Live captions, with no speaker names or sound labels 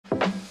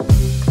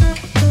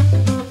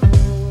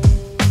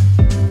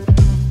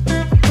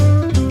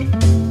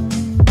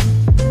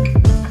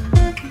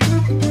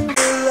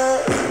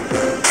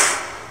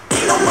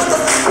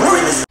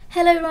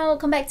everyone,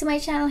 welcome back to my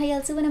channel. Hey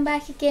guys, I'm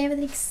back again with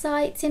an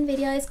exciting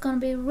video. It's gonna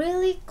be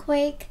really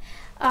quick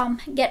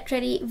get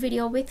ready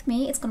video with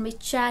me. It's gonna be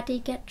chatty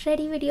get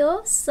ready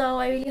video, so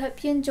I really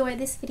hope you enjoy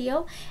this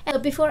video.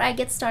 And before I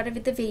get started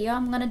with the video,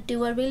 I'm gonna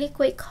do a really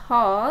quick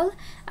haul.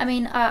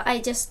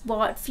 I just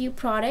bought few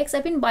products.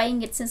 I've been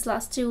buying it since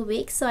last 2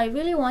 weeks, so I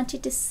really want you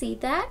to see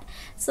that.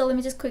 So let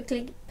me just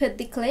quickly put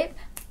the clip.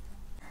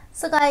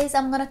 So guys,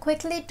 I'm gonna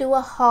quickly do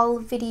a haul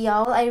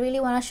video. I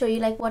really want to show you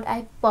like what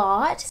I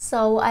bought.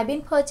 So I've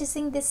been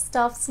purchasing this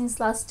stuff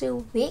since last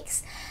 2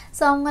 weeks,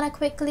 so I'm gonna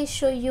quickly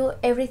show you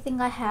everything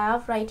I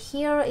have right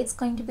here. It's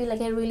going to be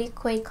like a really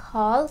quick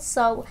haul,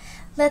 so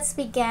let's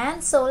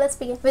begin. So let's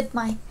begin with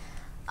my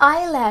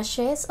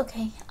eyelashes.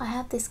 Okay, I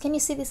have this. Can you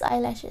see these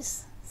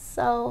eyelashes?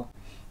 So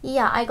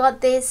yeah, I got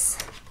this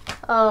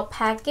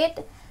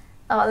packet,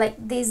 like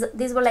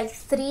these were like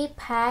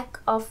 3-pack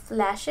of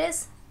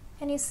lashes.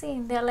 Can you see?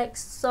 They're like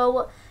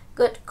so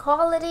good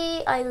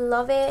quality. I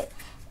love it,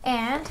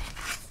 and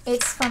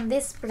it's from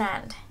this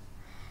brand.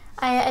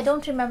 I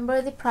don't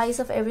remember the price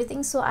of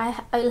everything, so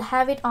I'll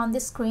have it on the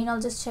screen.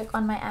 I'll just check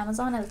on my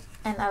Amazon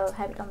and I'll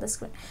have it on the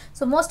screen.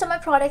 So most of my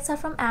products are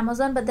from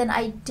Amazon, but then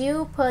I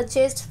do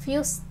purchase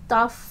few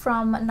stuff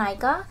from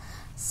Nykaa.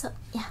 So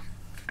yeah.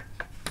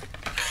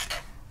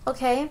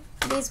 Okay,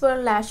 these were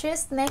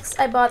lashes. Next,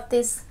 I bought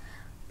this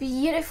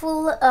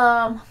beautiful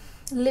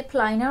lip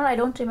liner. I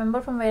don't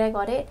remember from where I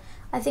got it.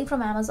 I think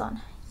from Amazon.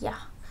 Yeah.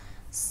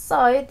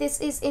 So this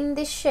is in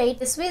the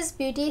shade Swiss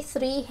Beauty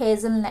 3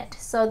 Hazelnut.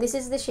 So this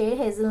is the shade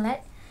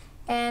Hazelnut,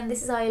 and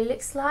this is how it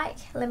looks like.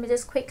 Let me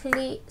just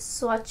quickly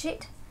swatch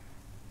it.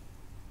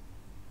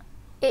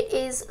 It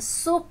is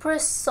super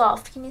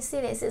soft. Can you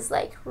see this? It's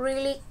like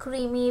really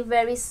creamy,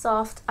 very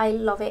soft. I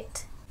love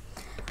it.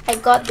 I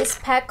got this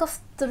pack of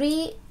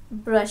 3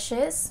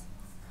 brushes.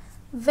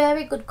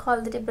 Very good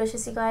quality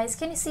brushes, you guys.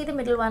 Can you see the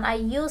middle one? I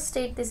used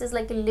it. This is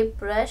like a lip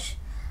brush.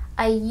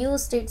 I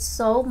used it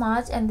so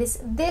much, and this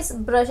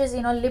brushes,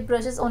 you know, lip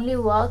brushes only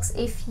works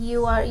if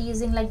you are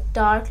using like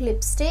dark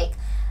lipstick.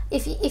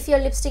 If your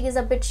lipstick is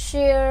a bit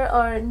sheer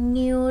or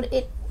nude,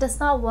 it does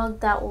not work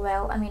that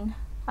well. I mean,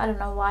 I don't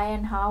know why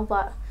and how,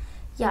 but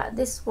yeah,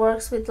 this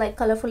works with like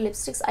colorful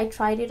lipsticks. I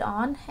tried it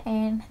on,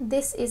 and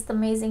this is the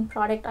amazing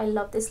product. I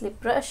love this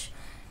lip brush,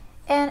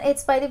 and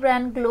it's by the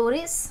brand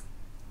Glory's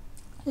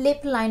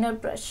lip liner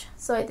brush.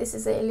 So this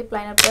is a lip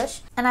liner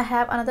brush, and I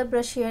have another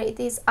brush here. It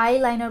is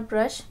eyeliner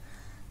brush.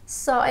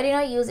 So I did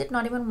not use it,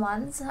 not even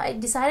once. I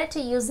decided to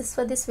use this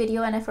for this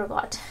video and I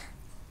forgot.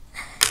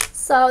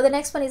 So the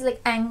next one is like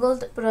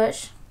angled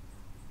brush.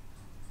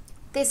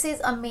 This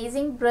is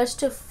amazing brush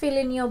to fill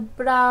in your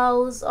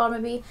brows or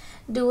maybe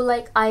do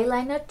like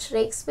eyeliner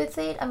tricks with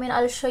it. I mean,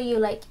 I'll show you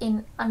like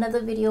in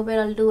another video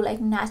where I'll do like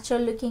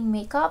natural looking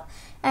makeup,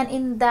 and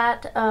in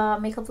that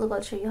makeup look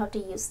I'll show you how to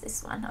use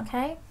this one.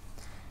 Okay.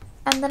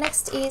 And the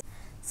next is,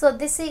 so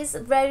this is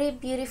very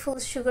beautiful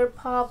Sugar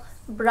Pop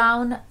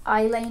brown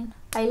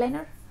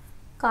eyeliner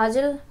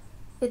kajal.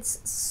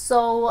 It's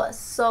so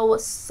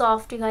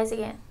soft, you guys.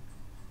 Again,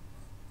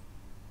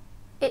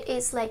 it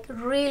is like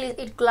really,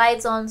 it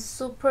glides on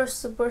super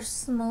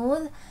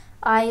smooth.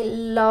 I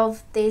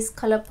love this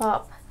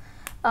ColourPop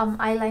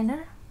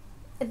eyeliner.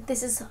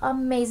 This is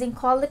amazing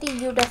quality.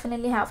 You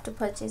definitely have to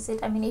purchase it.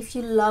 I mean, if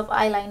you love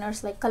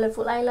eyeliners, like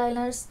colorful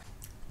eyeliners.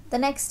 The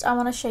next I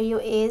want to show you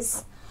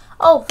is,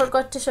 oh,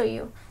 forgot to show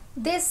you,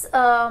 this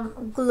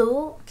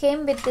glue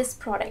came with this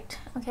product.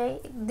 Okay,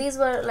 these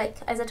were like,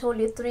 as I told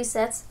you, 3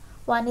 sets.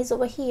 One is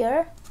over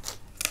here,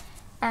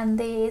 and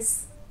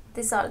these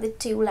are the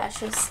 2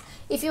 lashes.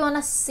 If you want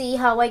to see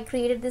how I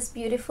created this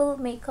beautiful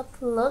makeup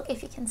look,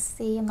 if you can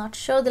see, I'm not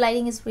sure, the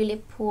lighting is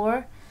really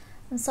poor,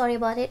 I'm sorry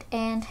about it.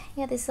 And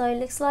yeah, this is how it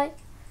looks like.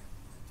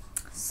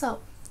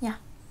 So yeah.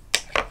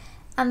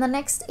 And the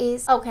next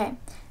is, okay,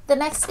 the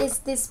next is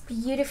this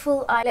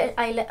beautiful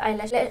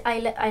eyelash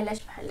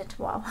palette.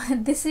 Wow.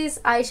 This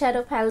is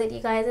eyeshadow palette, you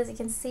guys. As you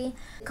can see,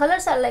 the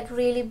colors are like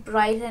really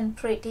bright and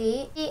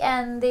pretty,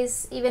 and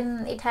this,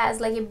 even it has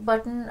like a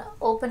button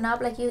open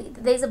up, like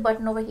there's a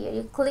button over here,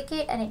 you click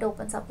it and it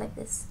opens up like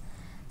this.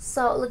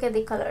 So look at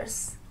the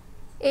colors.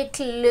 It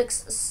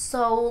looks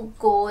so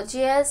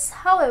gorgeous.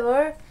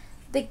 However,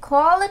 the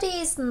quality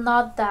is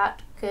not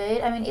that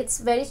good. I mean, it's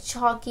very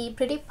chalky,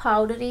 pretty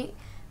powdery,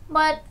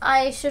 but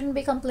I shouldn't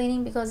be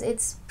complaining because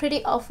it's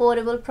pretty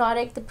affordable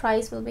product. The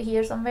price will be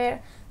here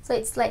somewhere, so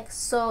it's like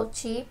so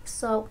cheap.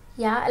 So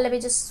yeah, let me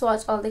just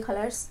swatch all the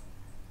colors.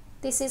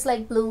 This is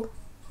like blue,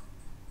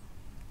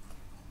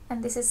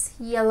 and this is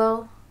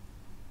yellow,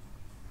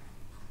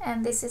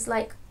 and this is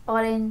like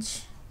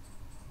orange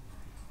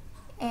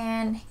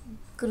and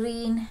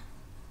green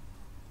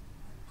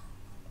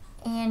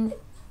and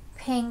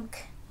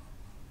pink,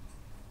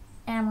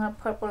 and I'm gonna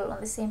purple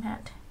on the same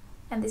hand,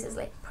 and this is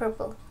like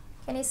purple.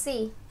 Can you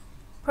see?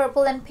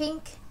 Purple and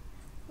pink,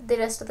 the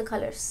rest of the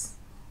colors.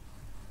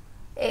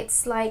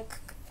 It's like,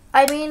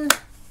 I mean,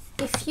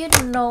 if you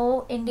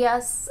know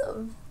India's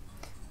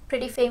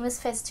pretty famous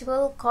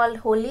festival called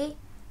Holi,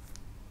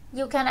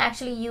 you can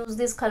actually use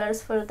these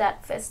colors for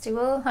that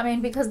festival. I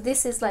mean, because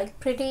this is like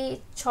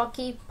pretty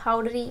chalky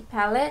powdery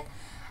palette.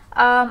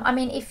 I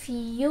mean, if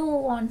you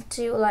want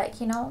to,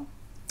 like, you know,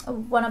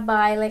 want to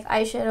buy like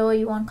eyeshadow,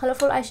 you want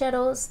colorful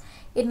eyeshadows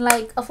in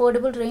like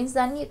affordable range,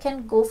 then you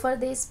can go for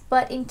this.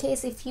 But in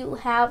case if you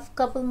have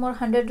couple more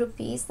 100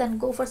 rupees, then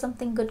go for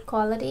something good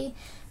quality,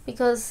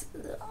 because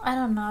I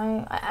don't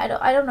know, I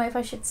don't know if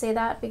I should say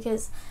that,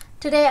 because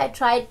today I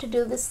tried to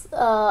do this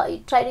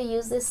try to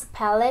use this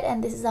palette,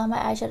 and this is how my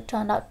eyeshadow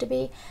turned out to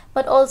be.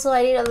 But also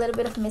I did a little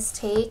bit of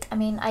mistake. I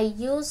mean, I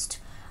used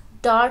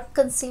dark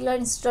concealer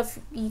instead of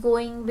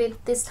going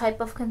with this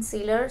type of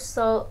concealer,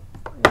 so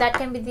that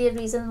can be the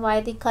reason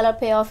why the color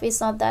payoff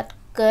is not that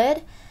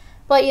good.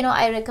 But you know,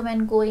 I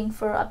recommend going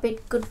for a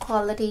bit good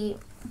quality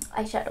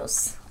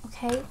eyeshadows.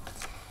 Okay,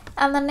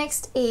 and the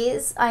next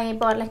is I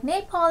bought like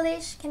nail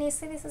polish. Can you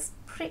see this is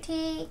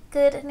pretty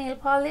good nail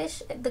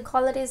polish? The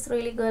quality is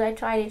really good. I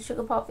tried it.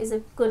 Sugar Pop is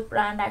a good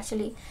brand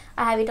actually.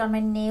 I have it on my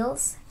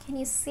nails. Can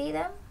you see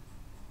them?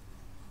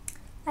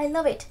 I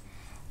love it.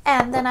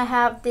 And then I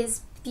have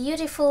this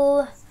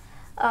beautiful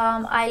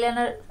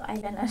eyeliner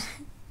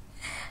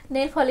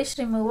nail polish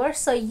remover.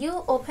 So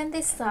you open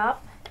this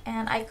up,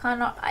 and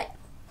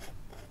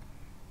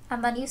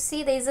and then you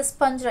see there is a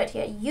sponge right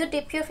here. You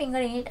dip your finger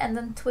in it and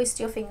then twist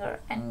your finger,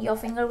 and your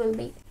finger will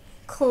be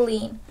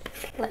clean,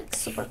 like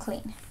super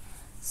clean.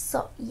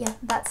 So yeah,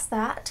 that's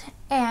that.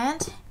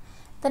 And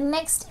the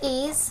next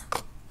is,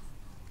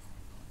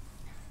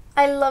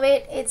 I love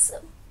it. It's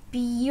a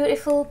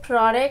beautiful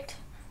product.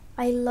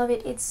 I love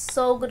it. It's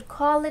so good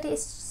quality.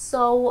 It's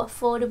so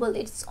affordable.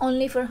 It's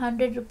only for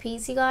 100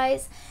 rupees, you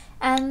guys.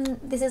 And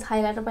this is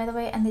highlighter, by the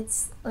way, and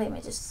it's, let me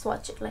just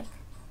swatch it. Like,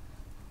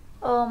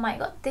 oh my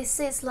god, this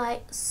is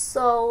like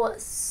so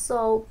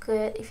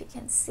good. If you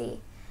can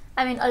see,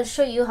 I mean, I'll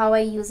show you how I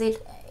use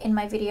it in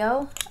my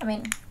video. I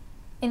mean,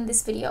 in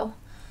this video.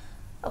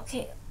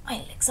 Okay,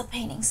 my legs are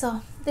paining.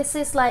 So this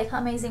is like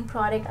amazing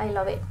product. I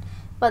love it.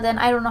 But then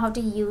I don't know how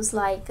to use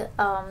like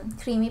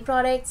creamy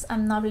products.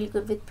 I'm not really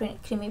good with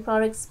creamy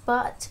products,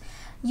 but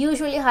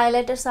usually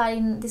highlighters are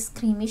in this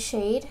creamy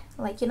shade,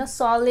 like, you know,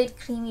 solid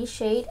creamy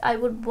shade. I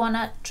would want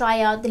to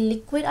try out the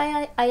liquid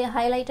eye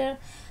highlighter.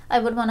 I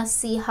would want to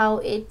see how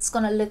it's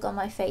gonna look on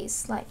my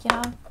face, like, you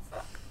know.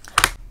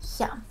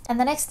 Yeah. And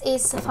the next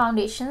is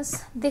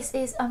foundations. This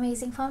is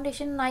amazing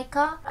foundation,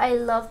 Nika. I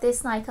love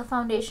this Nika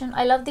foundation.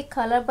 I love the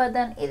color, but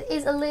then it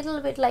is a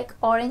little bit like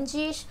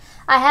orangish.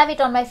 I have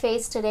it on my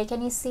face today.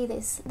 Can you see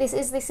this? This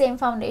is the same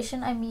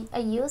foundation I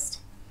used.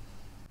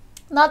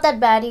 Not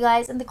that bad, you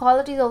guys, and the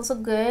quality is also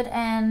good.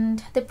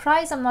 And the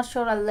price, I'm not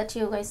sure. I'll let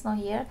you guys know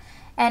here.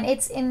 And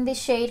it's in the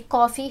shade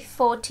Coffee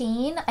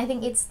 14. I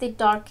think it's the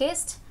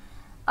darkest.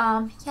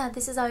 Yeah,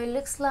 this is how it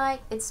looks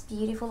like. It's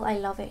beautiful. I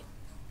love it.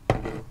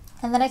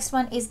 And the next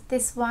one is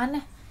this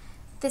one.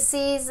 This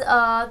is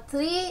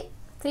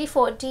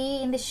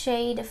 340 in the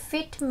shade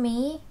Fit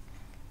Me.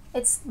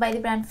 It's by the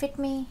brand Fit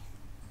Me.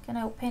 Can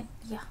I open?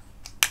 Yeah.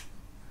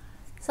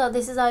 So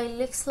this is how it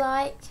looks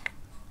like.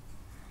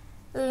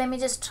 Let me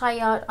just try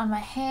out on my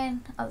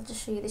hand. I'll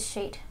just show you this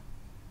shade.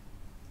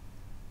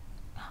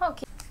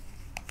 Okay.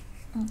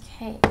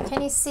 Okay.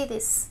 Can you see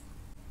this?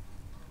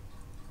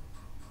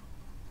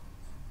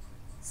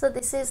 So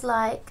this is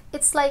like,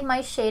 it's like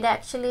my shade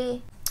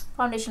actually.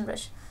 Foundation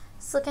brush.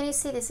 So can you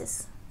see this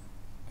is,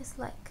 it's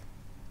like,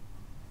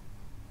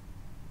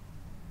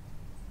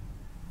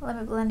 let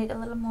me blend it a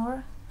little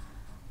more.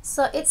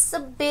 So it's a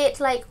bit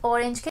like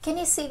orange. Can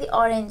you see the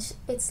orange?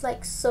 It's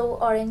like so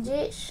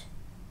orangish.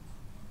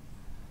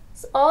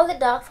 So all the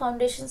dark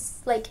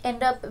foundations like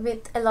end up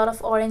with a lot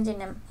of orange in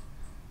them.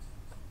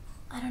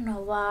 I don't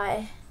know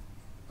why,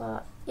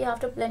 but yeah,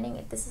 after blending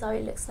it, this is how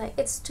it looks like.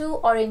 It's too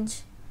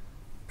orange.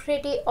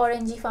 Pretty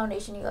orangey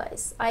foundation, you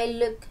guys. I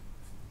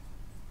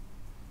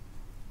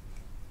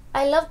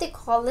love the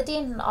quality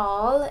and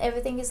all.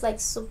 Everything is like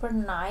super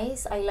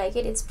nice. I like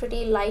it. It's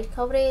pretty light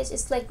coverage.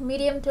 It's like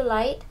medium to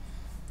light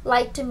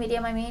to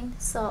medium, I mean.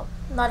 So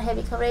not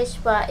heavy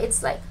coverage, but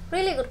it's like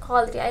really good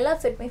quality. I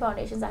love Fit Me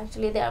foundations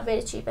actually. They are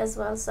very cheap as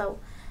well. So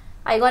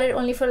I got it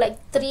only for like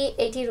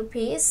 380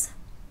 rupees.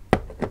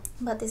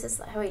 But this is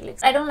how it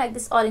looks. I don't like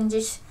this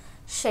orangish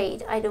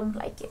shade. I don't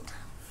like it.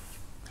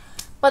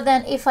 But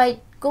then if I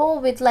go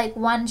with like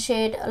one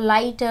shade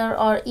lighter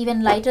or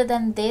even lighter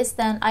than this,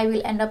 then I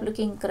will end up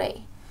looking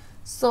gray.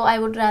 So I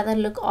would rather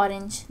look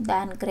orange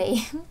than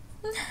gray.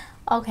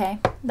 Okay,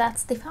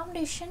 that's the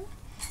foundation.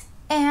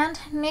 And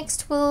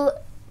next we'll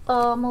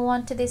move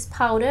on to this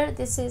powder.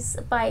 This is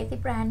by the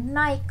brand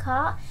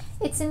Nika.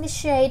 It's in the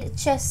shade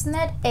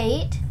Chestnut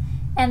 8,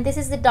 and this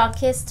is the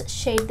darkest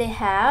shade they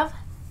have.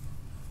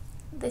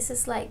 This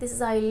is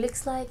how it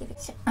looks like.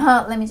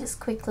 Let me just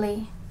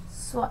quickly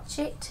swatch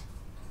it.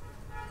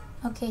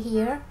 Okay,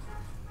 here,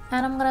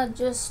 and I'm gonna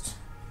just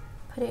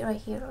put it right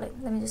here.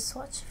 Let me just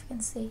swatch if you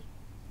can see.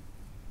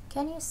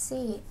 Can you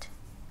see it?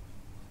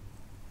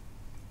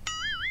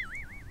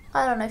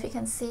 I don't know if you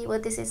can see,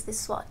 but this is the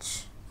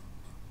swatch.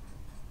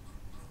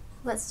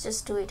 Let's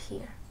just do it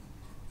here.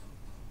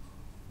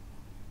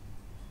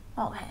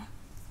 Okay,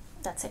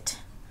 that's it.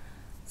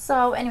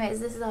 So anyways,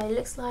 this is how it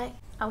looks like.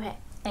 Okay,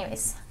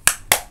 anyways,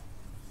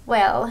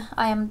 well,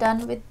 I am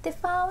done with the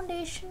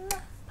foundation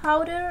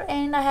powder,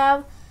 and I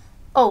have,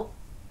 oh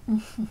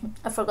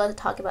I forgot to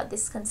talk about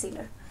this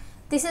concealer.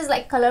 This is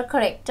like color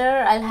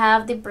corrector. I'll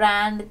have the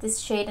brand, this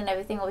shade and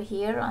everything over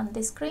here on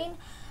the screen,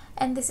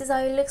 and this is how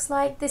it looks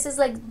like. This is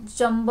like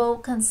jumbo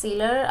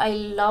concealer. I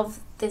love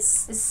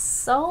this. It's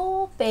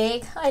so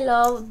big. I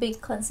love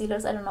big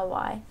concealers. I don't know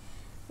why.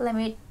 Let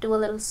me do a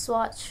little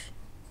swatch.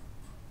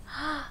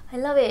 I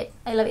love it.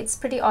 I love it. It's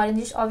pretty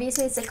orangish.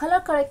 Obviously it's a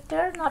color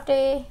corrector, not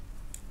a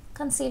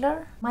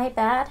concealer. My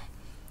bad.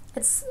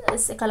 It's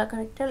a color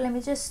corrector. Let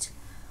me just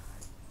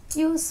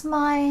use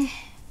my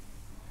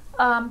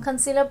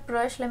concealer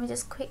brush. Let me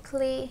just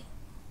quickly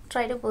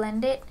try to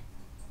blend it.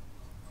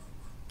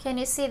 Can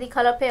you see the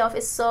color payoff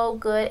is so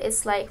good?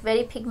 It's like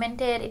very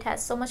pigmented. It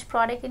has so much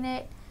product in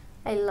it.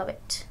 I love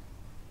it.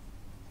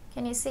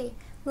 Can you see?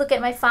 Look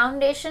at my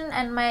foundation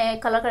and my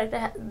color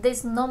corrector.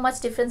 There's no much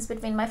difference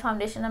between my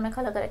foundation and my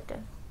color corrector.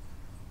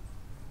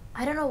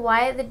 I don't know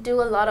why they do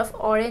a lot of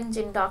orange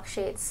in dark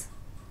shades.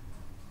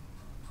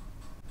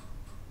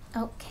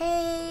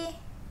 Okay,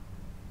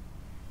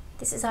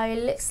 this is how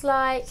it looks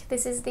like.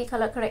 This is the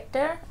color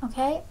corrector.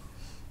 Okay,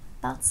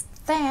 that's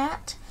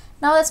that.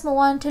 Now let's move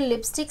on to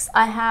lipsticks.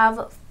 I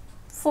have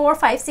 4,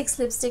 5, 6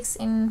 lipsticks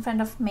in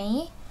front of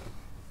me.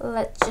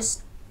 Let's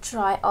just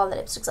try all the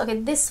lipsticks. Okay,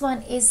 this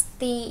one is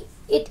the,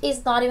 it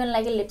is not even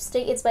like a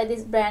lipstick. It's by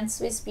this brand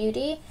Swiss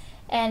Beauty,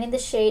 and in the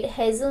shade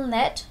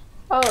Hazelnut.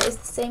 Oh, it's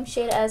the same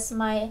shade as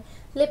my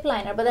lip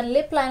liner, but then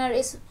lip liner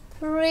is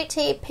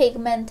pretty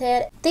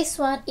pigmented. This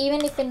one,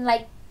 even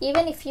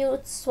if you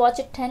swatch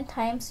it 10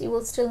 times, you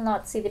will still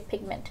not see the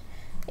pigment.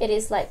 It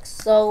is like,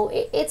 so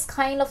it's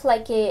kind of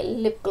like a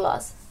lip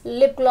gloss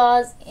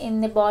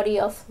in the body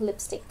of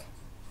lipstick,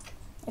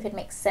 if it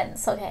makes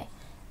sense. Okay,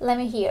 let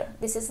me hear.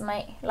 This is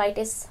my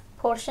lightest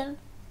portion.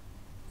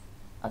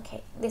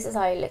 Okay, this is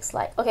how it looks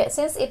like. Okay,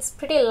 since it's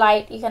pretty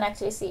light, you can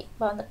actually see,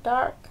 but on the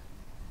dark,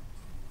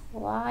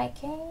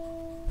 okay,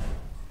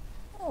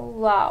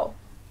 wow.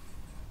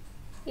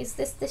 Is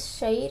this the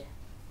shade?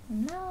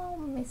 No,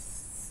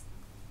 miss.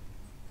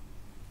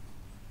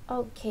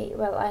 Okay,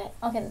 well,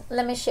 okay,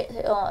 let me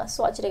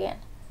swatch it again.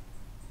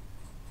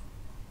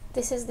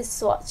 This is the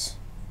swatch.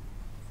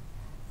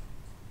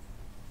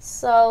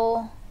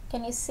 So,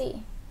 can you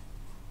see?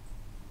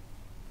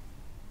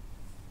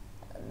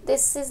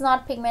 This is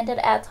not pigmented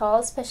at all,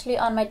 especially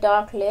on my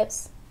dark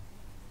lips.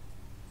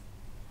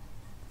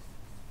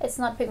 It's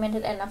not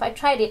pigmented enough. I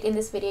tried it in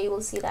this video, you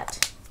will see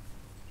that.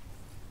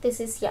 This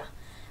is, yeah.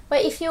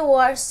 But if you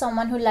are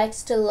someone who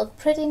likes to look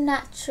pretty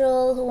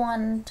natural, who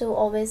want to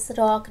always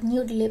rock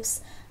nude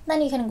lips,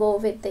 then you can go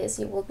with this.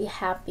 You will be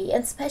happy,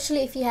 and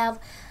especially if you have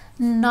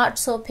not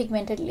so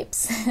pigmented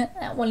lips,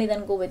 only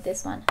then go with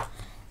this one.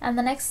 And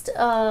the next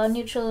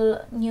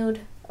neutral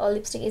nude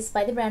lipstick is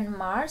by the brand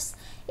Mars.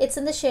 It's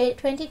in the shade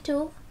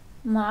 22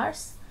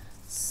 Mars.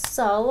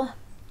 So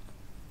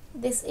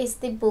this is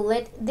the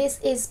bullet. This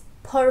is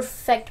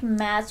perfect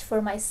match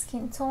for my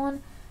skin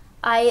tone.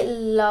 I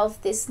love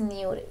this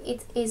nude.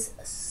 It is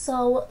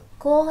so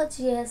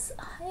gorgeous.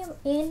 I am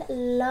in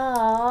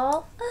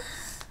love.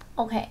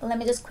 Okay, let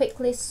me just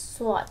quickly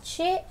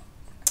swatch it.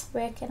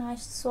 Where can I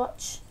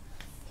swatch?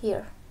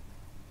 Here.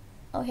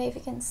 Okay, if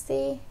you can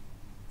see.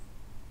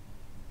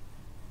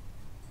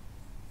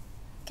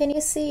 Can you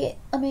see it?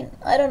 I mean,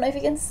 I don't know if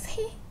you can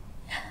see.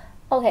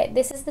 Okay,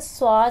 this is the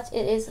swatch.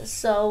 It is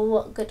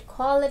so good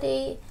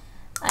quality.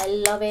 I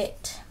love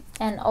it.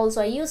 And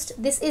also I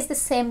used, this is the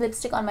same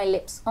lipstick on my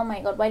lips. Oh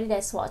my god, why did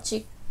I swatch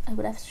it? I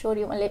would have showed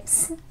you my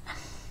lips.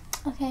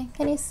 Okay,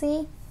 can you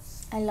see?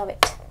 I love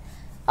it.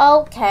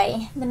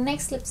 Okay, the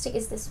next lipstick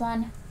is this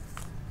one.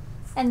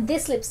 And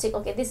this lipstick,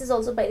 okay, this is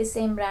also by the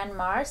same brand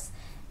Mars.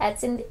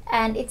 It's in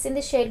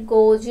the shade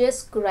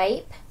Gorgeous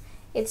Grape.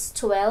 It's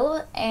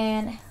 12,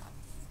 and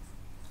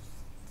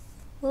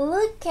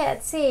look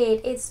at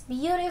it. It's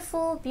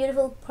beautiful,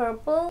 beautiful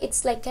purple.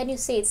 It's like, can you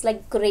see? It's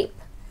like grape.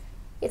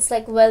 It's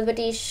like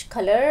velvetish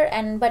color,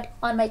 but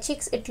on my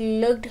cheeks it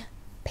looked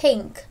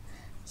pink.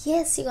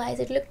 Yes, you guys,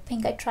 it looked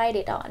pink. I tried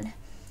it on.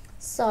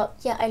 So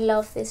yeah, I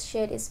love this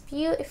shade. It's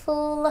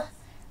beautiful.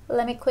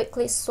 Let me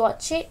quickly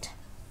swatch it.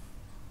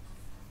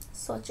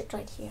 Swatch it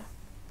right here.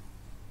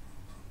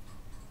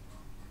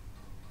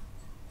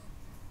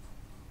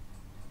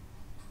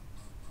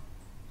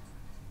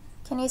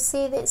 Can you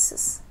see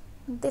this?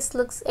 This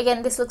looks,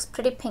 again, this looks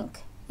pretty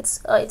pink. It's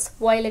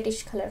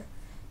violetish color.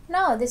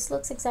 No, this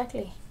looks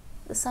exactly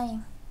the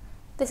same.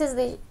 This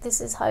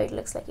is how it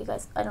looks like, you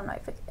guys. I don't know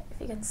if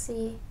you can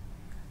see.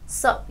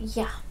 So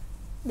yeah,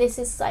 this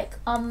is like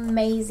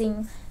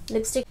amazing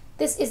lipstick.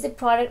 This is the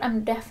product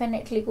I'm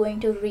definitely going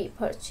to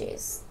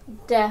repurchase.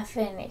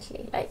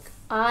 Definitely. Like,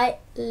 I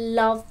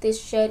love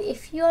this shade.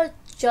 If you're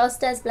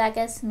just as black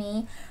as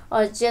me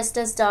or just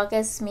as dark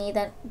as me,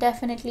 then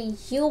definitely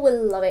you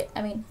will love it.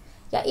 I mean,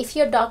 yeah, if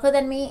you're darker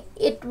than me,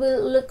 it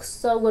will look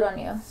so good on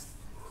you.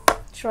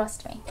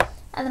 Trust me.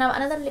 And then I have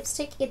another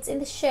lipstick. It's in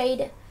the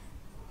shade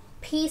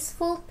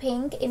peaceful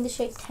pink in the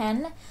shade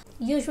 10.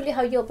 Usually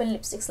how you open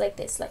lipsticks like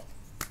this, like,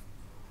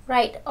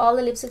 right, all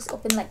the lipsticks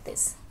open like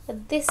this,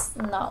 but this,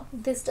 no,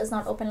 this does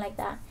not open like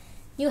that.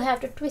 You have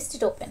to twist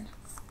it open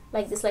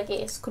like this, like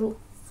a screw.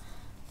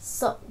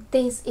 So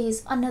this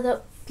is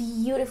another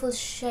beautiful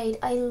shade.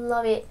 I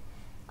love it.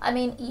 I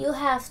mean, you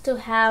have to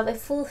have a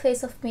full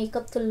face of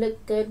makeup to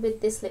look good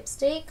with this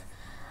lipstick,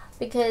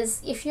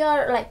 because if you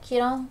are like, you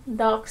know,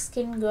 dark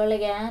skinned girl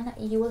again,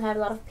 you will have a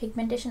lot of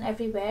pigmentation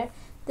everywhere.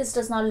 This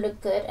does not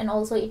look good, and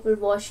also it will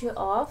wash you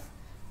off.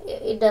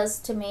 It does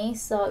to me.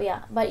 So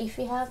yeah, but if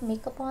you have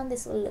makeup on,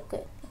 this will look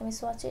good. Let me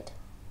swatch it.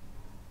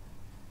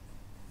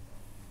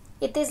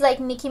 It is like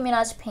Nicki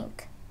Minaj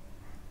pink.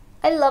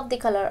 I love the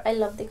color. I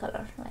love the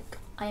color. Like,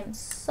 I am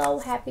so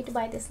happy to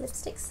buy these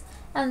lipsticks,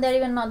 and they're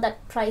even not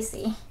that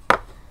pricey.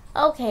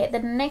 Okay, the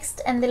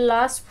next and the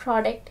last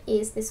product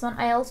is this one.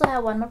 I also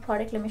have one more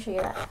product. Let me show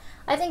you that.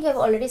 I think you've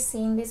already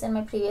seen this in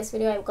my previous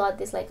video. I got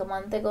this like a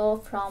month ago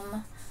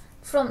from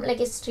like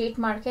a street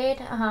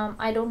market.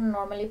 I don't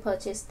normally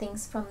purchase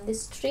things from the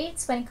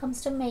streets when it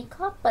comes to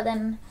makeup, but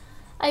then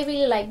I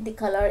really like the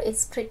color.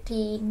 It's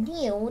pretty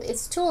nude.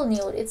 It's too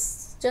nude.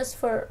 It's just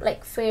for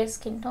like fair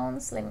skin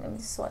tones. Let me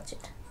swatch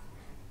it.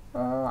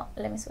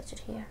 Let me swatch it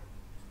here.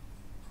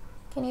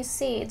 Can you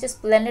see? It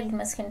just blended in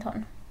my skin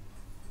tone.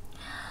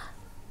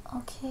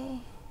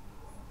 Okay,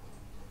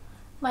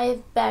 my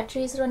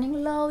battery is running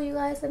low, you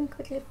guys. Let me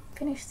quickly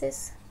finish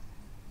this.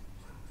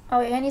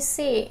 Oh, can you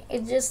see?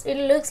 It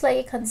looks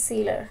like a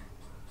concealer.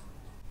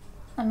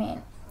 I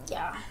mean,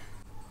 yeah.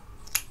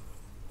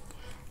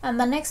 And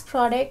the next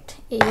product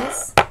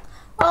is,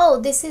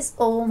 oh, this is,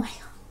 oh my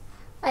god,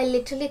 I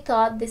literally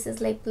thought this is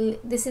like,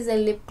 this is a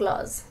lip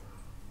gloss.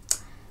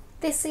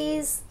 This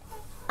is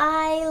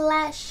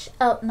eyelash,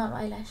 oh, not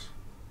eyelash,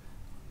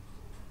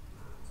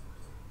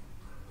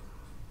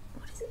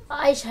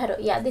 eyeshadow.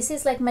 Yeah, this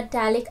is like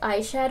metallic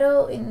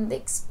eyeshadow, in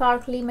the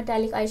sparkly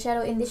metallic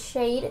eyeshadow in the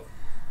shade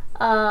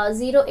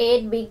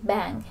 08 Big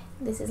Bang.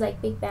 This is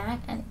like Big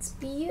Bang, and it's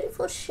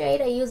beautiful shade.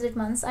 I used it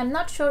once. I'm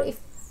not sure if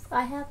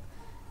I have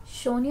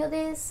shown you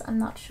this. I'm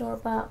not sure,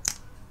 but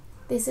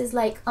this is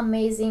like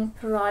amazing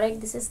product.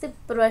 This is the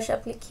brush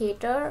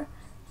applicator.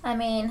 I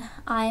mean,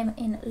 I'm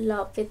in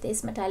love with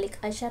this metallic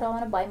eyeshadow. I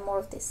want to buy more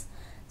of this.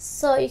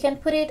 So you can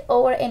put it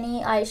over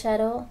any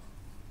eyeshadow.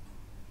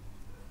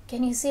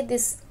 Can you see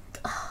this?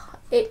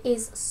 It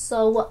is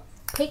so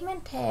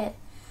pigmented,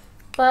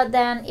 but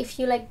then if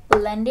you like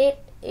blend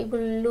it, it will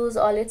lose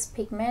all its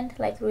pigment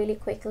like really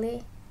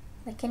quickly.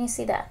 Like, can you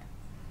see that?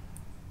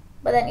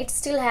 But then it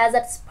still has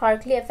that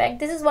sparkly effect.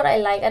 This is what I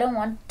like. I don't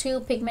want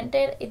too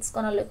pigmented. It's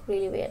gonna look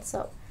really weird.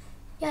 So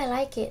yeah, I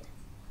like it.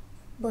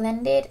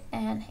 Blend it,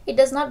 and it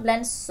does not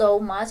blend so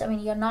much. I mean,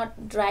 you're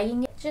not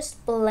dragging it.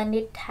 Just blend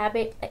it, tap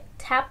it, like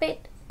tap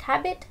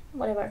it,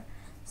 whatever.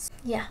 So,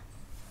 yeah,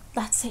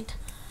 that's it.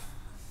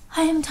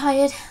 I am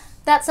tired.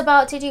 That's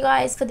about it, you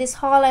guys, for this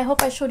haul. I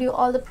hope I showed you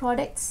all the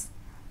products.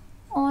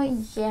 Oh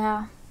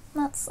yeah,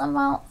 that's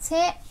about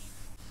it.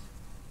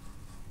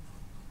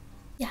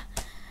 Yeah,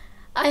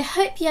 I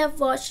hope you have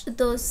watched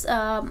those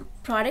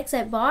products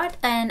I bought,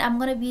 and I'm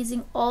gonna be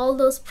using all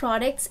those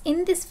products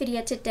in this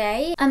video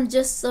today. I'm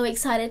just so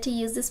excited to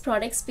use these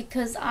products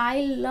because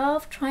I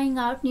love trying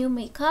out new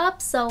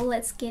makeup. So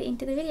let's get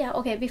into the video.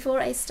 Okay,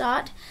 before I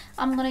start,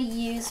 I'm gonna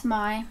use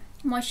my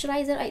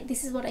moisturizer.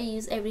 This is what I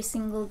use every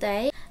single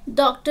day.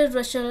 Dr.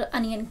 Russell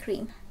Onion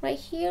Cream right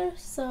here.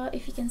 So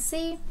if you can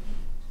see,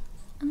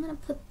 I'm gonna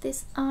put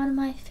this on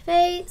my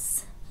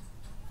face.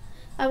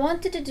 I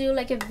wanted to do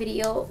like a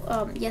video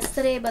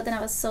yesterday, but then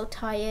I was so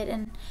tired,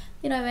 and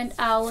you know, I went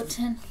out,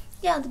 and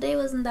yeah, the day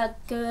wasn't that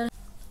good.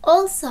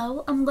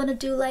 Also, I'm gonna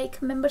do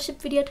like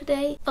membership video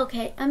today.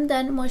 Okay, I'm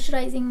done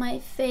moisturizing my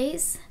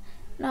face.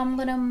 Now I'm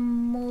gonna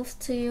move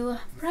to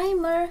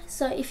primer.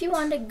 So if you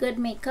want a good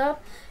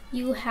makeup,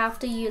 you have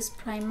to use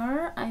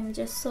primer. I'm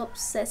just so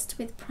obsessed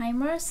with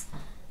primers.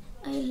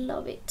 I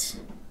love it.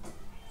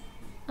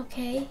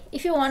 Okay,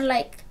 if you want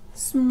like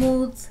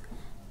smooth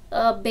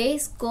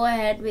base, go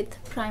ahead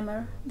with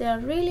primer. They are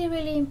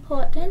really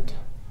important.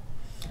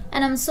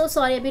 And I'm so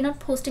sorry I've been not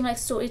posting like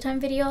story time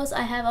videos.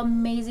 I have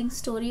amazing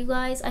story, you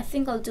guys. I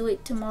think I'll do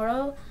it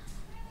tomorrow.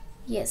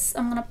 Yes,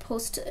 I'm gonna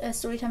post a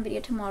story time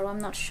video tomorrow. I'm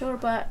not sure,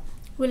 but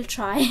we'll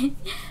try.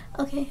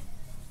 Okay,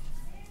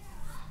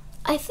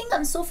 I think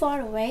I'm so far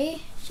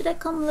away. Should I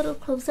come a little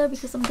closer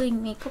because I'm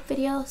doing makeup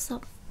videos?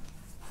 So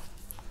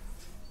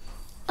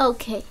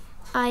okay,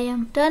 I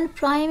am done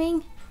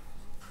priming.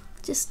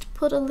 Just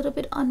put a little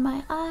bit on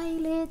my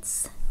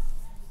eyelids.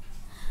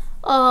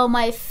 Oh,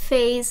 my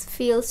face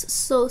feels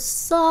so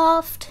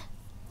soft.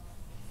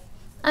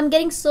 I'm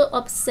getting so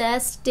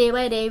obsessed day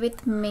by day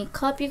with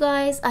makeup, you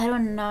guys. I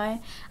don't know,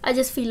 I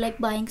just feel like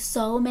buying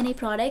so many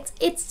products.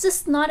 It's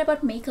just not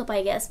about makeup,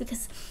 I guess,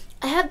 because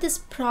I have this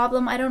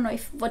problem. I don't know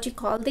if what you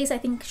call this. I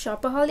think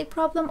shopaholic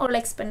problem, or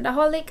like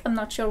spendaholic. I'm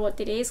not sure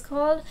what it is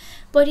called,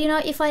 but you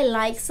know, if I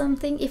like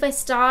something, if I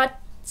start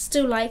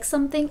to like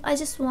something, I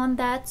just want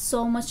that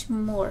so much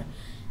more.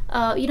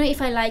 You know,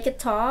 if I like a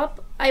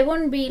top, I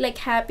won't be like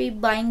happy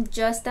buying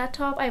just that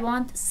top. I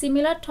want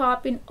similar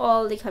top in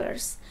all the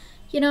colors,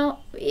 you know.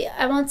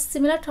 I want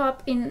similar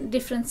top in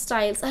different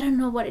styles. I don't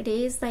know what it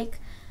is, like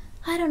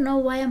I don't know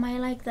why am I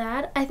like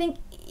that. I think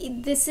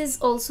this is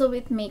also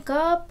with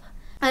makeup.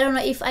 I don't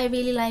know if I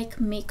really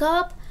like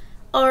makeup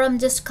or I'm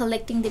just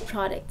collecting the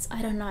products.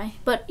 I don't know,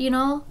 but you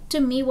know, to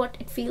me what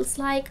it feels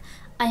like,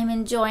 I'm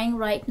enjoying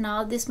right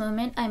now this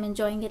moment. I'm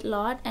enjoying it a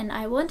lot, and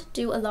I want to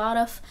do a lot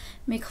of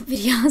makeup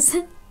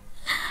videos.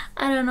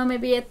 I don't know,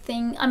 maybe a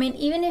thing. I mean,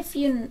 even if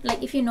you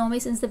like, if you know me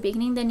since the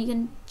beginning, then you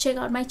can check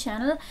out my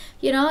channel.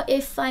 You know,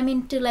 if I'm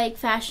into like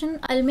fashion,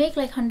 I'll make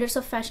like hundreds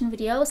of fashion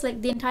videos.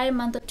 Like the entire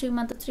month or 2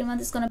 months or 3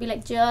 months is gonna be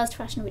like just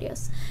fashion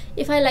videos.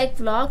 If I like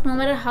vlog, no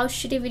matter how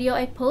shitty video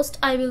I post,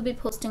 I will be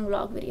posting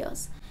vlog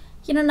videos.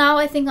 You know, now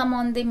I think I'm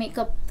on the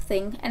makeup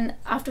thing, and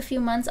after a few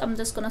months I'm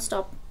just gonna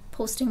stop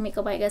posting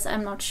makeup, I guess.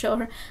 I'm not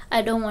sure.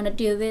 I don't want to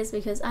do this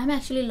because I'm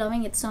actually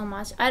loving it so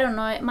much. I don't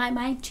know, my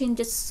mind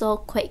changes so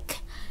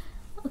quick.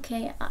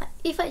 Okay,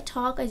 if I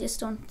talk, I just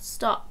don't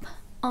stop.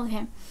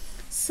 Okay,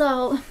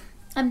 so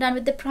I'm done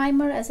with the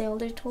primer, as I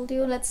already told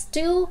you. Let's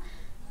do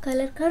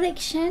color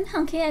correction.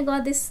 Okay, I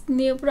got this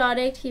new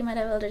product, you might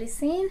have already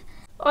seen.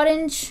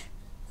 Orange,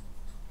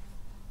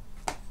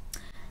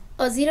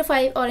 a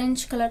 05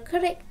 orange color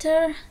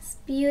corrector. It's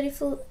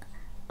beautiful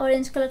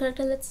orange color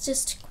corrector. Let's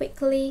just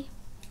quickly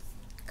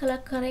color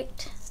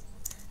correct.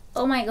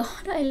 Oh my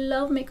god, I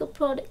love makeup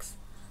products.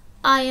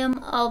 I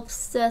am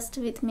obsessed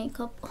with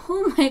makeup.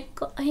 Oh my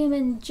god, I am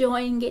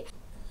enjoying it.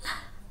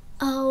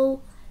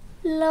 Oh,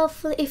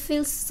 lovely. It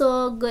feels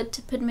so good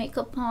to put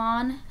makeup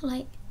on.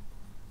 Like,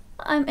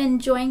 I'm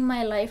enjoying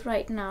my life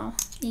right now.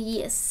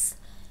 Yes,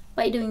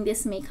 by doing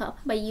this makeup,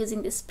 by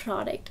using this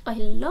product. I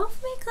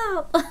love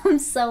makeup. I'm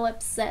so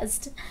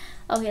obsessed.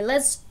 Okay,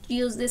 let's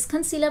use this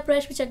concealer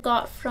brush, which I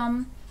got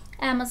from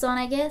Amazon,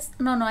 I guess.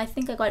 No, I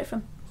think I got it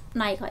from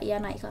Nika. Yeah,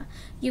 Nika.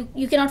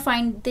 You cannot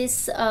find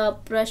this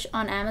brush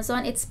on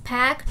Amazon. It's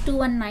PAC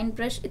 219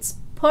 brush. It's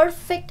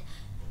perfect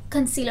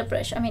concealer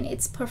brush. I mean,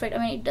 it's perfect. I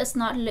mean, it does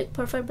not look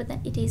perfect, but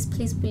then it is.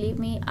 Please believe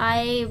me.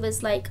 I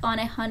was like on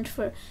a hunt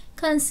for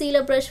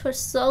concealer brush for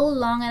so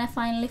long, and I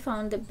finally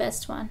found the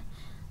best one.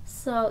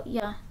 So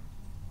yeah.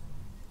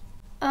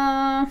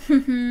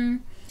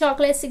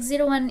 Chocolate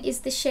 601 is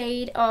the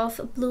shade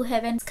of Blue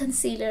Heaven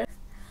concealer.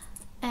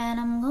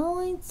 And I'm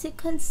going to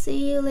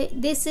conceal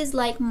it. This is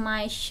like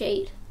my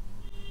shade.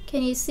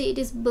 Can you see it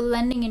is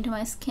blending into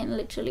my skin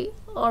literally,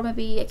 or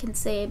maybe I can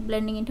say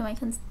blending into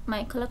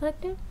my color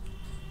corrector,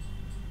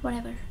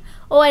 whatever.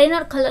 Oh, I did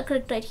not color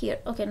correct right here.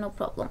 Okay, no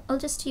problem. I'll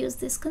just use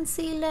this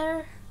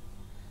concealer.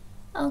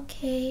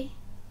 Okay.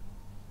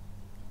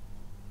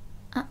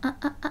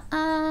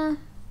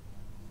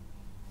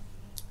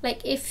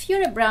 Like if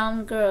you're a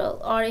brown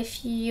girl, or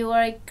if you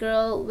are a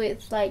girl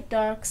with like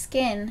dark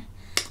skin,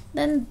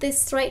 then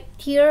this right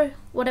here,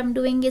 what I'm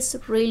doing is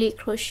really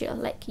crucial.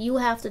 Like, you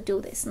have to do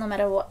this no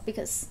matter what,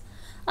 because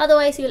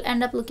otherwise you'll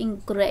end up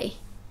looking gray,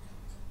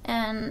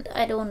 and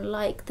I don't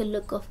like the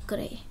look of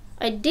gray.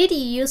 I did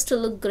used to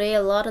look gray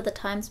a lot of the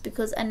times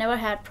because I never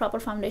had proper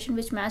foundation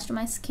which matched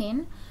my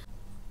skin.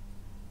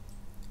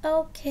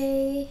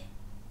 Okay,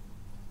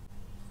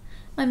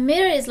 my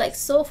mirror is like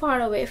so far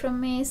away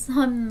from me, so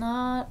I'm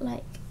not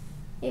like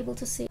able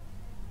to see.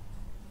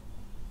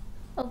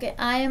 Okay,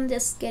 I am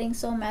just getting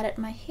so mad at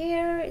my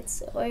hair.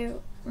 It's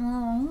oil.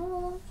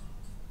 Oh.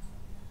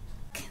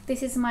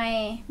 This is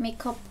my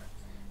makeup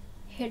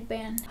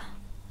headband.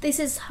 This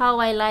is how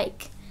I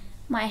like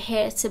my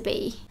hair to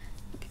be,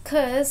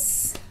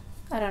 because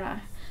I don't know.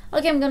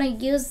 Okay, I'm gonna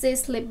use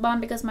this lip balm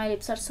because my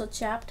lips are so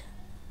chapped.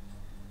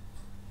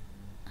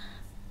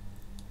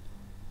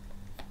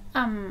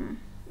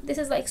 This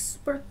is like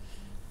super,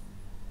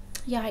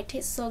 yeah, it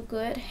tastes so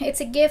good. It's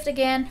a gift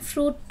again.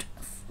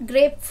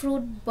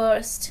 Grapefruit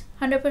burst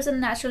 100%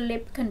 natural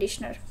lip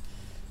conditioner.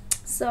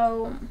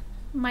 So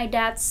my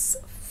dad's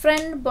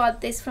friend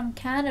bought this from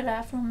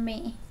Canada from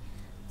me,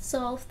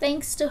 so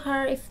thanks to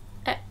her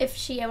if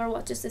she ever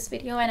watches this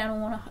video. And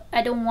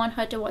I don't want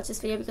her to watch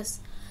this video, because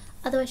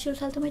otherwise she'll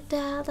tell to my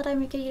dad that I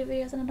make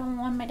videos, and I don't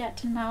want my dad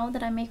to know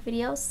that I make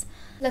videos.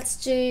 Let's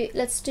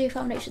do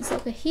foundations.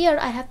 Okay, here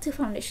I have two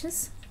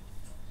foundations.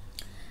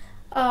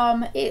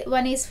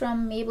 One is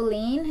from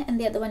Maybelline and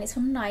the other one is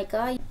from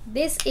Nika.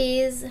 This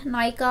is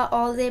Nika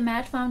All Day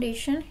Matte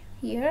Foundation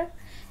here,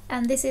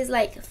 and this is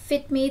like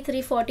Fit Me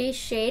 340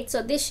 shade.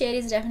 So this shade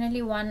is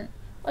definitely 1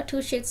 or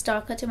 2 shades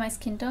darker to my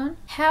skin tone.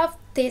 Have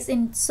this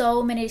in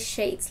so many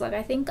shades. Like,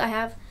 I think I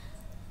have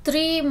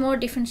 3 more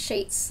different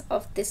shades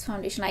of this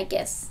foundation, I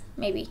guess.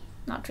 Maybe,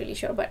 not really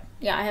sure, but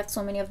yeah, I have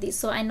so many of these.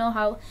 So I know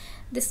how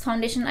this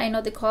foundation, I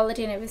know the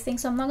quality and everything.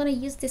 So I'm not gonna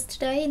use this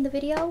today in the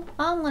video.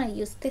 I'm gonna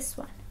use this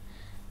one.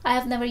 I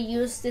have never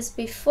used this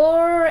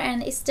before,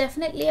 and it's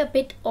definitely a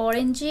bit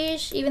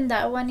orangish. Even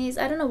that one is,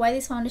 I don't know why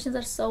these foundations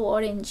are so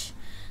orange.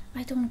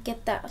 I don't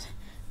get that.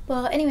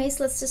 But anyways,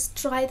 let's just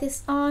try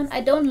this on.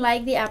 I don't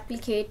like the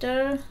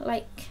applicator.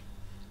 Like,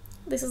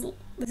 this is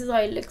how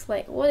it looks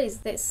like. What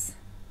is this?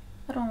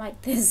 I don't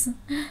like this.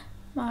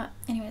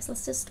 Anyways,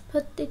 let's just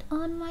put it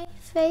on my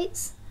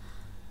face.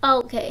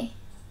 Okay,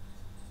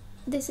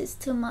 this is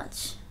too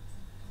much,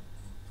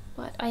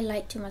 but I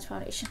like too much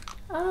foundation.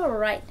 All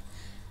right,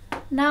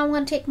 now I'm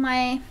gonna take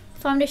my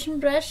foundation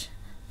brush,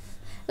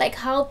 like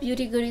how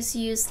Beauty Gurus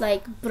use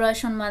like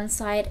brush on one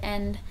side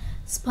and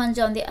sponge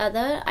on the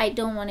other. I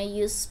don't want to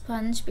use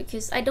sponge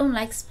because I don't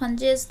like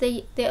sponges.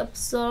 They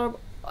absorb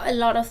a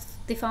lot of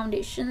the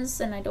foundations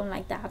and I don't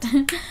like that.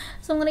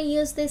 So I'm gonna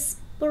use this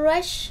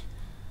brush.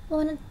 I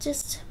want to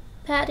just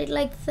pat it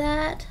like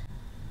that.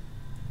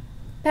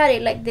 Pat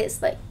it like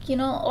this, like, you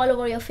know, all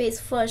over your face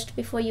first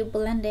before you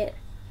blend it,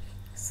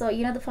 so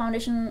you know the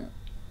foundation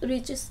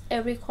reaches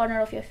every corner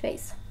of your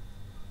face.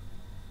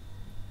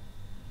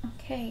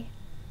 Okay,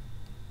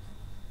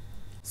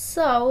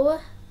 so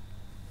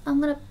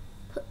I'm gonna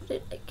put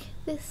it like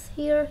this,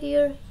 here,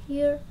 here,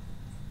 here.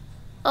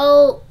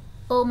 Oh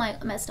my,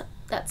 I messed up.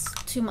 That's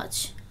too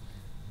much.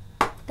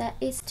 That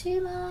is too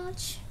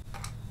much.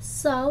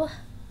 So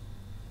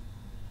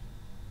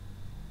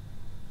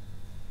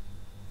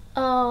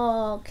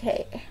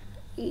okay,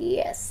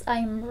 yes,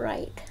 I'm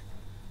right.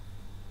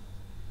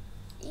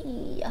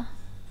 Yeah,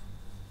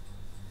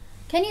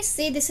 can you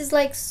see this is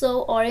like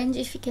so orange?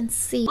 If you can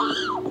see,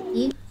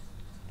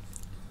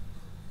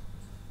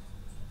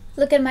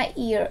 look at my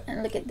ear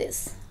and look at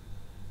this.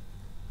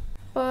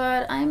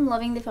 But I'm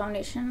loving the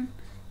foundation.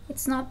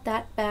 It's not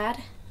that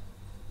bad.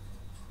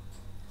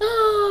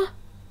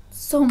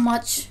 So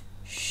much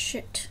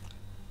shit.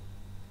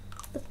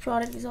 The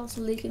product is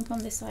also leaking from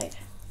the side.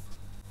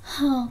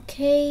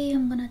 Okay,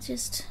 I'm gonna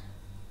just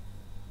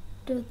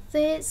do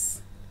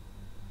this.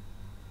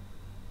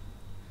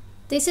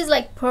 This is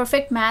like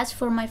perfect match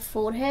for my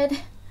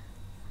forehead.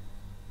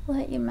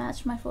 Like, you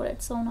match my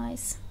forehead so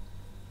nice.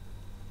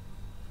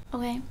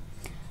 Okay,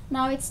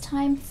 now it's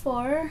time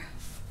for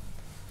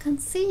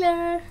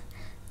concealer,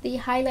 the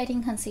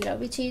highlighting concealer,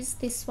 which is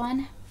this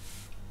one,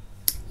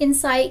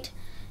 Insight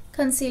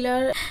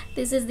concealer.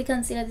 This is the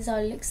concealer. This is how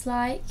it looks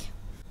like.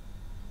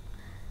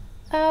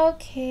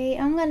 Okay,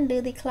 I'm gonna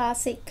do the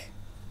classic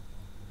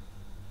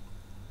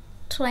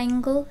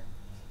triangle.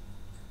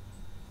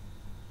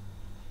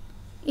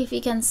 If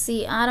you can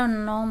see, I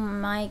don't know,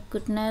 my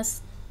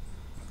goodness.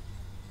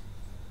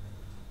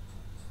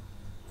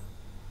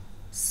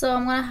 So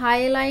I'm gonna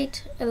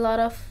highlight a lot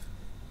of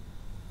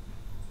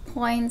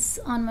points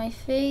on my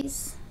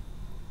face.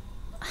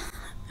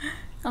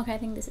 Okay, I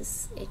think this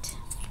is it.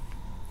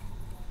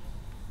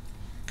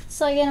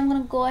 So again, I'm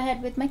gonna go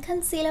ahead with my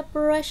concealer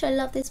brush. I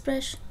love this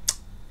brush.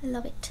 I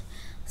love it.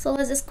 So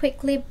let's just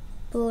quickly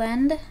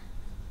blend.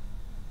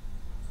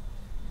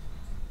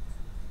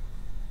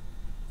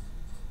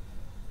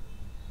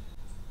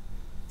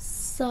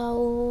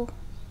 So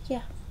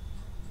yeah,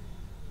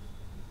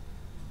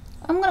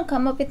 I'm gonna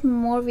come up with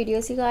more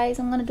videos, you guys.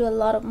 I'm gonna do a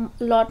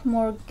lot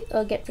more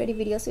get ready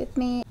videos with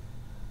me.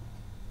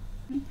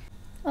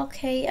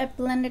 Okay, I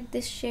blended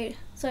this shade,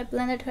 so I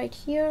blended right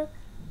here.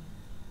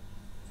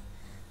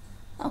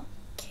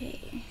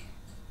 Okay,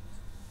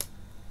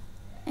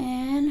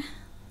 and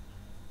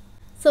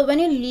so when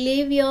you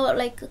leave your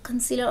like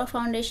concealer or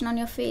foundation on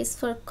your face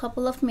for a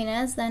couple of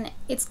minutes, then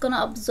it's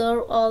gonna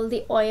absorb all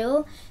the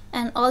oil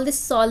and all the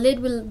solid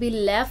will be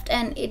left,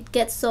 and it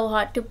gets so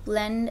hard to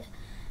blend.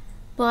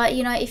 But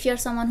you know, if you're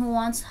someone who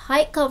wants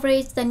high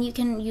coverage, then you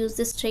can use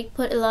this trick.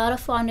 Put a lot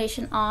of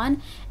foundation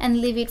on and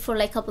leave it for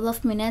like a couple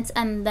of minutes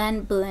and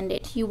then blend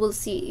it. You will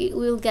see, you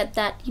will get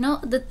that, you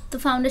know, the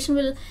foundation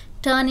will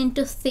turn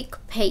into thick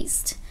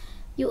paste.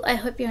 I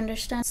hope you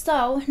understand.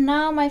 So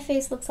now my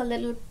face looks a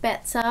little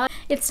better.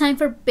 It's time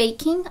for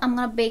baking. I'm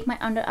gonna bake my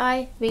under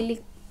eye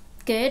really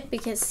good,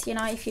 because you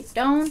know, if you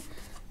don't,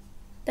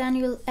 then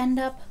you'll end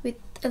up with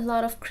a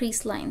lot of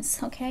crease lines.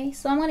 Okay,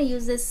 so I'm gonna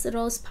use this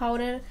rose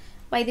powder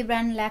by the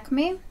brand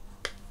Lakme.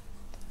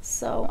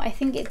 So I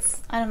think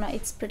it's, I don't know,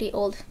 it's pretty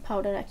old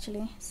powder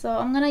actually. So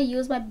I'm gonna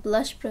use my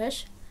blush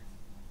brush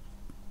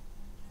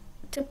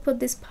to put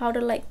this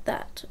powder like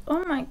that.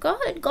 Oh my god,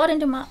 it got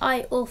into my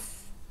eye. Oof.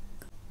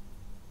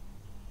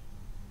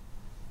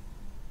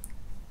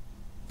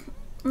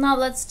 Now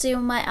let's do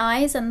my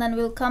eyes and then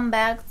we'll come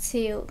back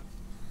to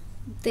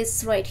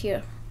this right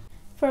here.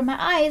 For my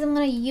eyes, I'm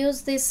gonna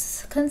use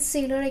this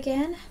concealer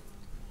again.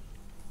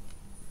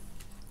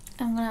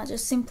 I'm gonna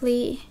just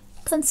simply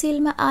conceal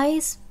my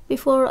eyes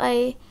before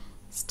I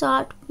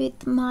start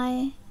with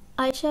my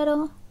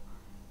eyeshadow.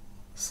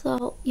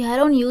 So yeah, I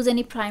don't use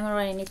any primer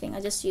or anything.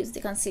 I just use the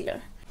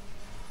concealer.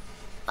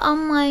 Oh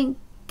my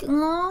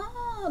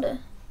god,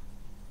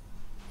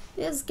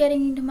 it's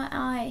getting into my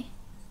eye.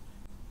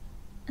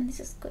 And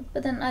this is good,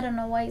 but then I don't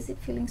know why is it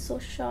feeling so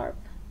sharp.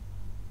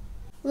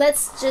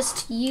 Let's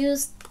just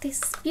use this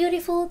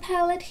beautiful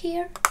palette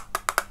here.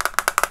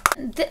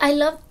 I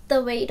love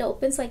the way it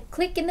opens, like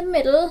click in the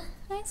middle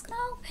and it's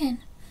gonna open.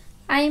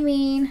 I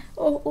mean,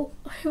 oh,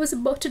 I was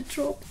about to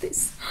drop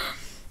this.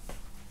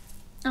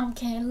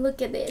 Okay,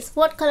 look at this.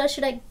 What color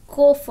should I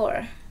go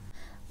for?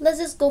 Let's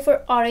just go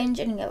for orange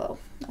and yellow.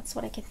 That's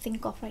what I can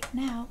think of right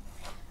now.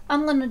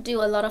 I'm gonna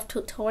do a lot of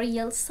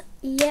tutorials,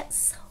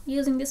 yes,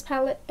 using this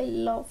palette. I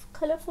love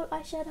colorful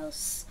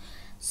eyeshadows.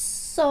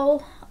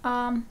 So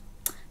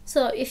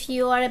so if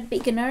you are a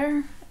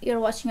beginner, you're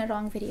watching a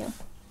wrong video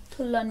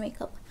to learn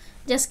makeup.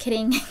 Just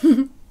kidding.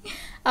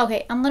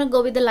 Okay, I'm gonna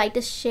go with the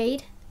lightest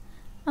shade.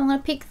 I'm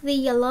gonna pick the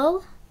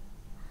yellow,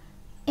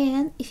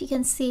 and if you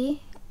can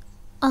see,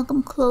 I'll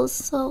come close.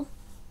 So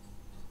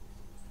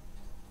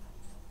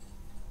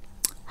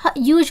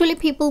usually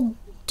people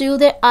do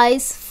their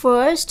eyes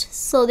first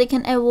so they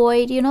can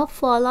avoid, you know,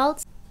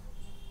 fallouts.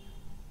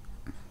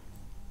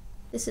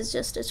 This is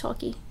just a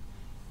chalky,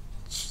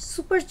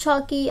 super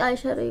chalky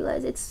eyeshadow, you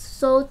guys. It's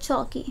so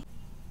chalky.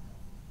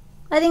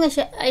 I think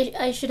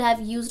I should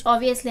have used,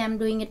 obviously I'm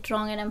doing it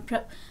wrong and I'm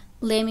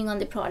blaming on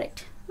the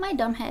product, my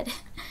dumb head.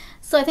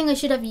 So I think I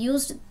should have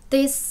used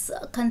this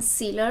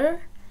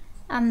concealer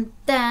and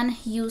then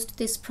used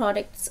these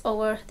products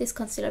over this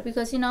concealer,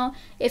 because you know,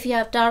 if you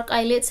have dark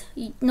eyelids,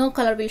 no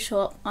color will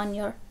show up on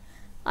your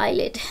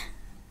eyelid.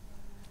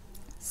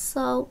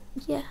 So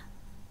yeah,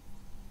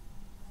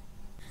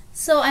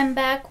 so I'm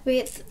back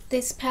with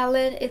this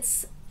palette.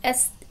 It's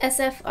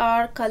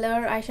SFR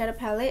color eyeshadow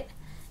palette,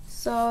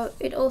 so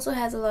it also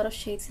has a lot of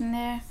shades in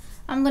there.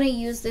 I'm gonna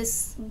use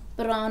this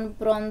brown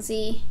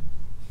bronzy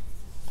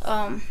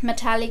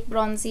metallic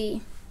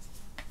bronzy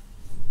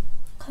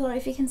color,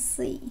 if you can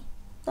see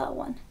that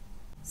one.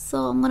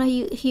 So I'm gonna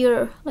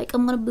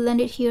I'm gonna blend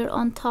it here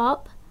on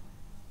top,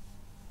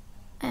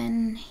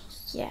 and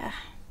yeah,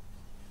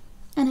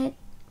 and it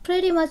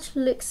pretty much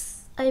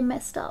looks, I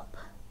messed up.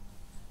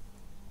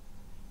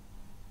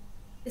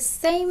 The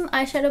same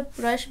eyeshadow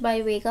brush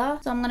by Vega,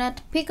 so I'm gonna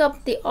pick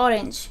up the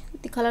orange,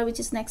 the color which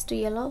is next to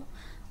yellow.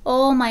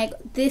 Oh my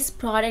god, this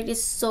product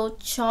is so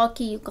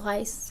chalky, you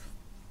guys.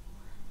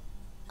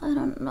 I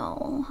don't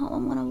know how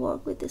I'm gonna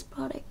work with this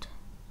product.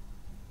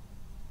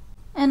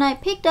 And I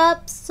picked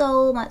up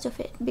so much of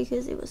it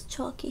because it was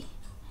chalky.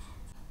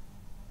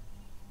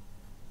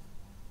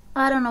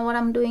 I don't know what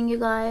I'm doing, you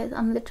guys.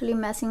 I'm literally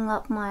messing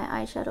up my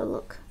eyeshadow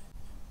look.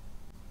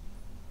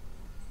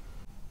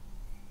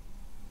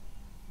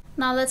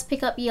 Now let's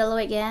pick up yellow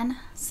again,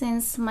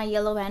 since my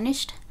yellow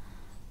vanished.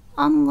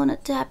 I'm gonna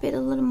tap it a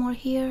little more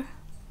here.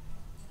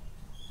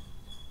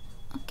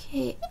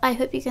 Okay, I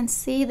hope you can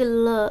see the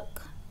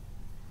look.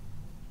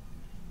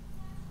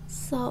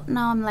 So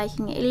now I'm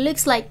liking it. It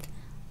looks like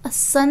a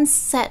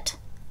sunset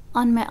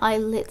on my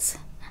eyelids.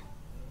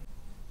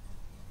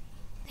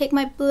 Take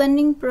my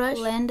blending brush,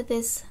 blend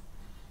this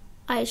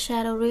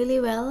eyeshadow really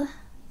well.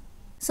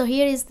 So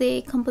here is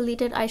the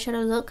completed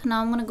eyeshadow look.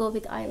 Now I'm gonna go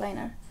with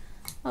eyeliner.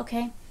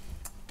 Okay,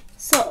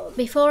 so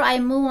before I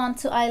move on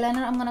to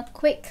eyeliner, I'm gonna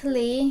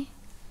quickly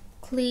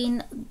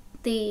clean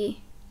the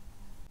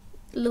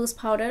loose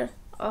powder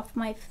off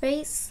my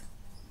face.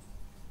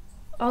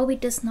 Oh,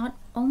 it does not.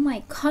 Oh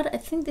my god, I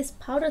think this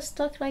powder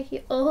stuck right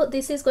here. Oh,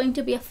 this is going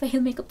to be a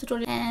fail makeup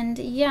tutorial. And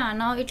yeah,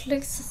 now it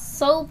looks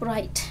so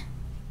bright.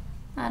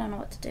 I don't know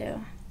what to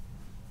do.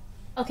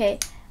 Okay,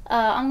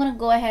 I'm gonna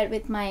go ahead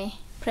with my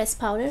pressed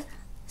powder.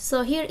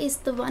 So here is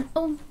the one.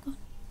 Oh my god.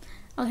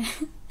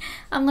 Okay,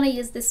 I'm gonna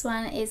use this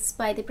one. It's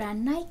by the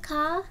brand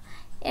Nika,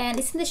 and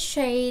it's in the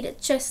shade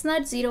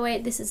Chestnut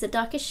 08. This is the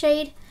darkest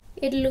shade.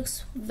 It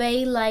looks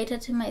way lighter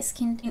to my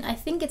skin tone. I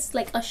think it's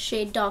like a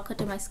shade darker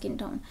to my skin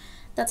tone.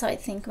 That's how I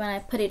think when I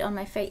put it on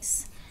my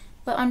face.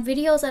 But on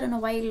videos, I don't know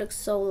why it looks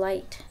so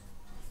light.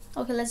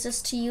 Okay, let's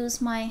just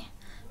use my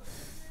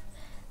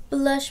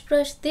blush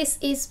brush. This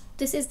is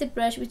the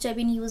brush which I've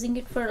been using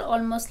it for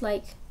almost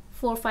like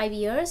 4 or 5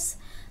 years.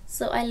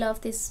 So I love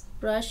this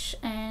brush,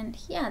 and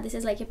yeah, this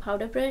is like a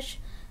powder brush.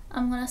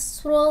 I'm gonna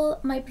swirl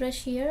my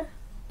brush here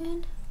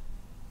and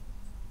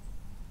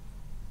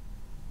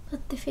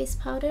put the face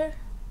powder.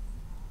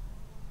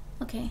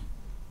 Okay.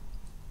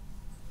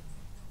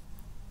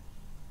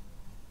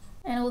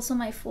 And also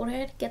my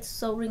forehead gets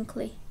so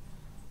wrinkly.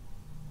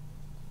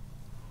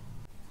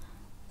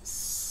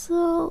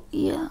 So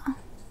yeah,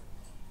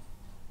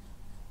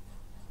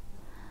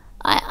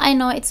 I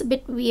know it's a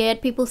bit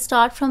weird. People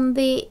start from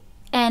the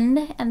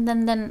end and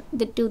then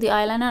they do the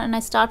eyeliner, and I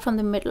start from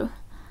the middle.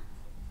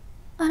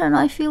 I don't know,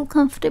 I feel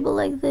comfortable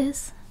like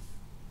this.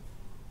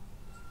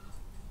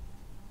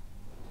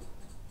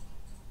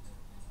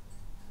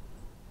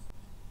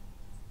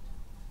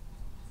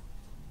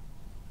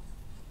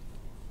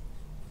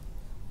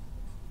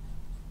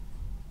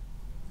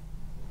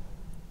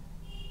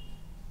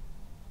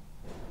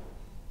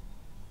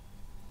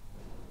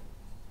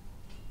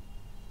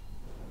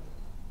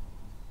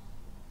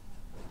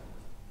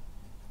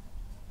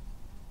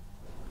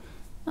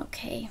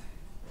 Okay.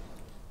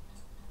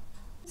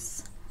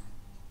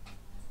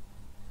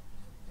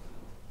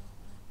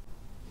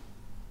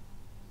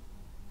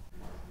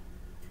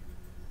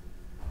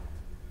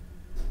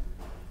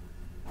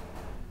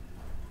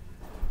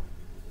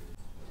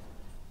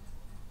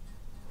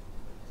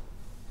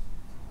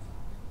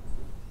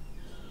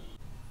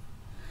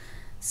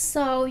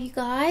 So you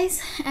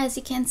guys, as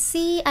you can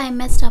see, I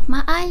messed up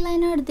my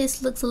eyeliner.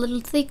 This looks a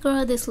little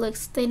thicker, this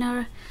looks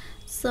thinner,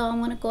 so I'm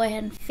gonna go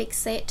ahead and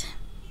fix it.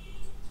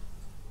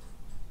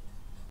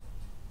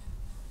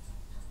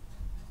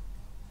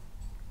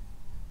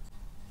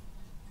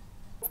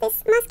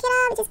 this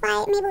mascara, which is by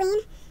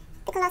Maybelline,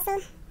 the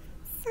Colossal.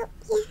 So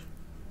yeah.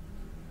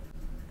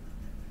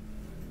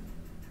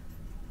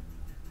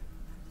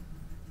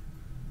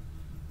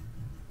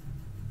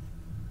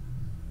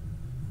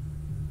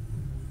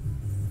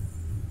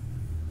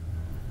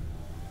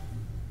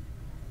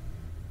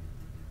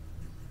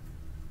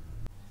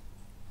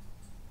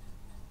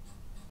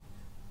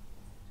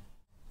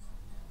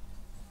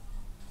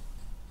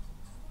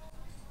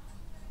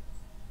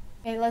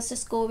 Okay, let's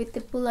just go with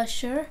the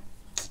blusher.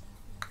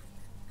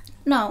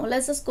 No,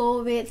 let's just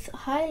go with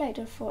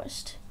highlighter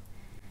first.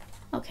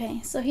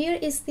 Okay, so here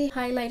is the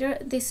highlighter.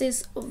 This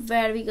is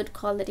very good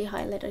quality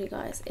highlighter, you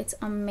guys. It's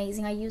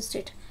amazing. I used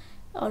it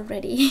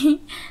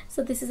already.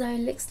 So this is how it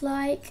looks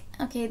like.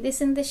 Okay, this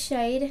in the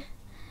shade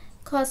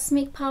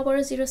Cosmic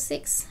Power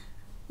 06.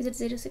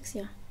 Is it 06?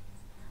 Yeah.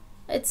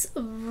 It's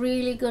a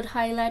really good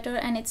highlighter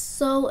and it's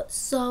so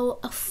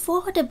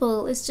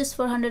affordable. It's just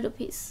for 100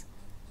 rupees.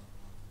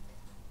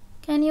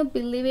 Can you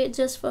believe it?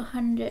 Just for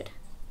 100.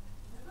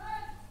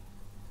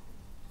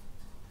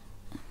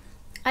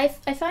 I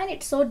find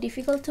it so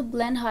difficult to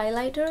blend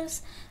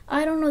highlighters.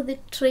 I don't know the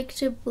trick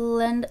to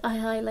blend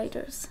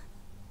highlighters.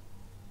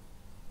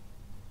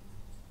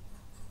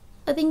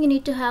 I think you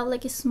need to have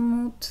like a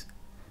smooth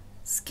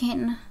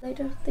skin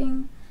highlighter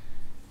thing.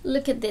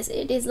 Look at this.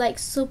 It is like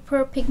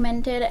super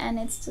pigmented and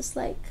it's just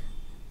like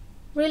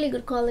really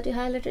good quality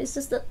highlighter. It's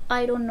just that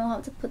I don't know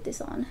how to put this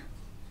on.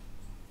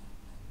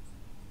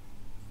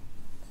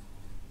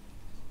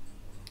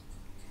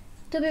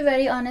 To be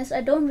very honest, I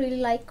don't really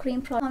like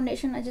cream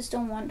foundation. I just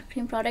don't want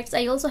cream products.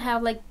 I also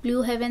have like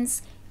Blue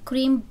Heaven's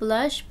cream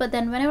blush, but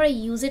then whenever I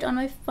use it on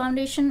my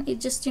foundation, it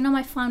just, you know,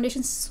 my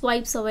foundation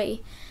swipes away.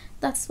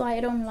 That's why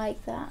I don't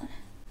like that.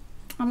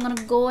 I'm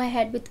gonna go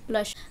ahead with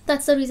blush.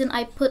 That's the reason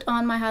I put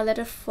on my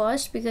highlighter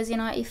first, because, you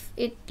know, if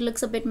it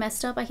looks a bit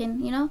messed up, I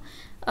can, you know,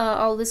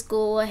 always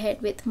go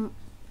ahead with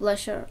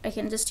blusher. I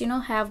can just, you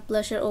know, have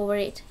blusher over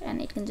it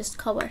and it can just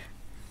cover.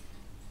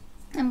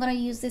 I'm gonna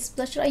use this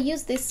blusher. I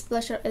use this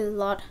blusher a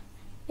lot.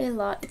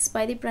 It's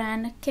by the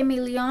brand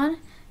Chameleon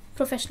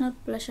Professional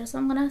Blusher. So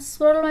I'm gonna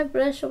swirl my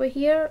brush over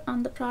here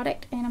on the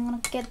product and I'm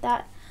gonna get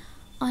that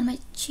on my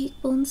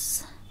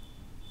cheekbones.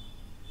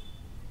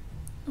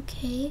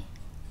 Okay.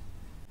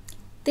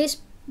 This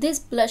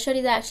blusher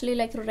is actually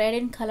like red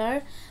in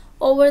color.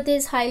 Over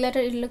this highlighter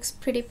it looks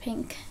pretty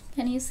pink.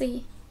 Can you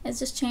see? It's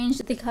just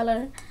changed the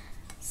color.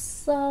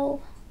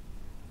 So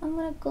I'm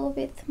gonna go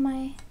with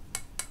my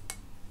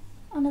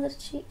another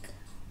cheek.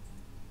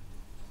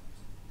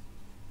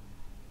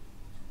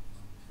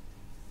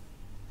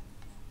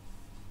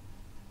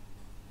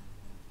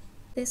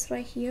 This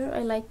right here,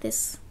 I like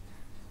this,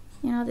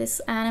 you know, this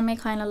anime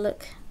kind of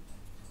look.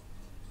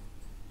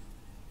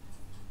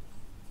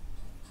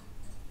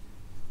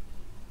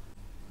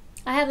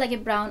 I have like a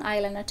brown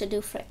eyeliner to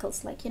do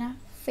freckles, like, you know,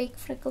 fake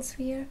freckles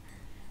here.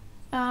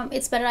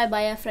 It's better I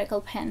buy a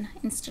freckle pen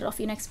instead of,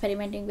 you know,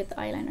 experimenting with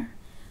eyeliner.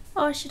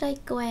 Or should I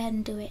go ahead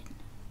and do it?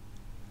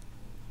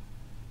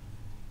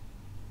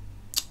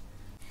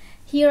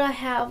 Here I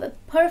have a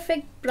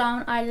perfect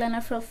brown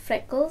eyeliner for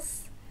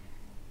freckles.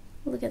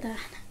 Look at that.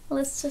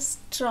 Let's just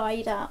try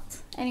it out.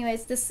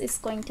 Anyways, this is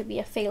going to be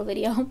a fail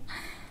video.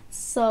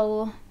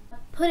 So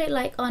put it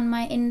like on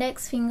my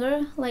index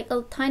finger, like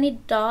a tiny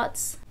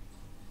dots.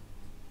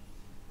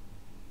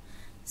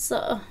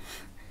 So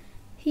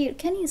here,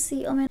 can you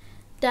see? I mean,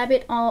 dab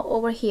it all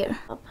over here.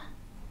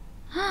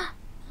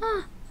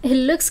 It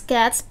looks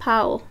cat's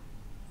paw.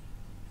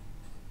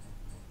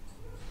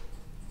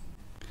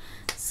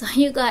 So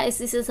you guys,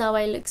 this is how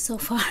I look so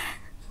far.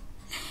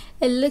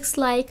 It looks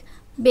like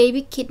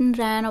baby kitten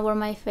ran over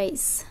my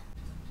face.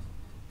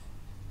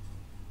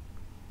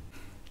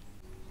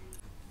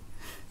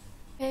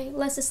 Okay,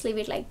 let's just leave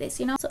it like this,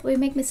 you know. So we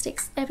make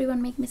mistakes,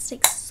 everyone make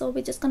mistakes, so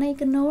we're just gonna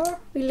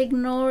we'll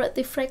ignore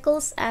the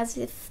freckles as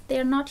if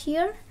they're not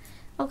here.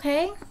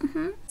 Okay.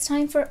 It's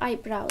time for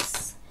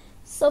eyebrows.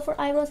 So for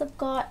eyebrows, I've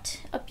got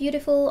a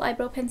beautiful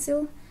eyebrow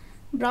pencil,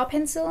 brow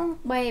pencil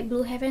by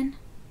Blue Heaven.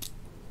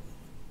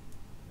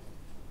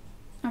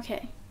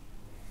 Okay,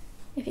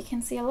 if you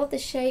can see, I love the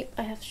shape.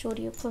 I have showed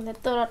you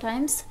plethora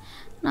times.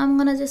 Now I'm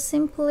gonna just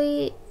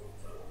simply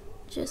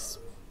just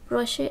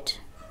brush it.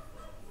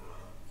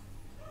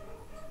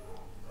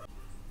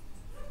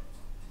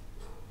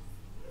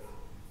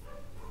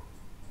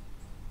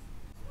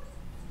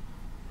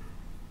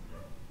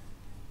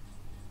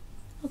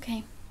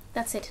 Okay,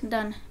 that's it,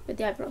 done with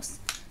the eyebrows.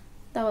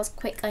 That was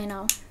quick, I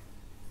know.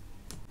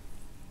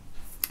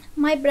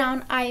 My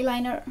brown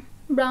eyeliner,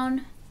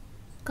 brown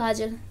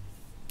kajal.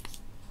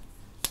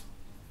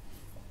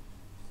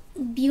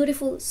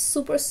 Beautiful,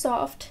 super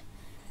soft,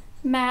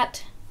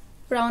 matte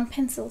brown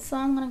pencil. So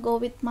I'm gonna go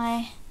with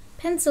my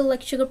pencil,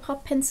 like sugar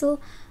pop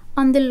pencil,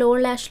 on the lower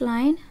lash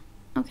line.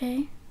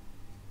 Okay.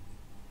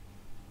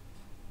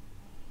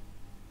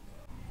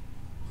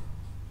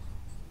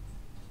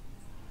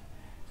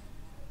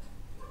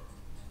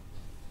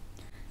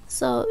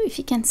 So if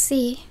you can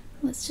see,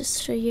 let's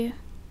just show you.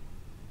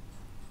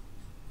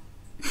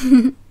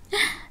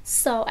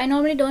 So I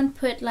normally don't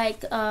put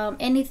like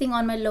anything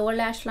on my lower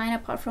lash line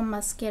apart from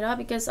mascara,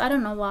 because I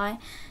don't know why,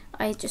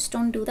 I just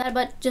don't do that.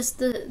 But just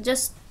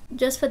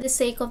for the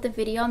sake of the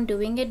video, I'm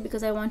doing it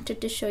because I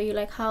wanted to show you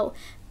like how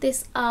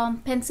this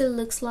pencil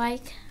looks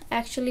like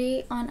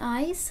actually on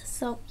eyes.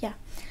 So yeah,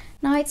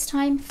 now it's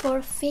time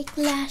for fake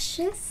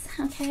lashes.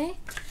 Okay.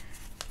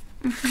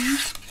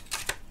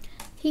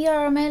 Here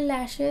are my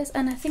lashes,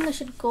 and I think I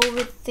should go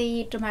with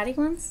the dramatic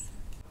ones.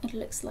 It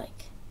looks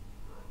like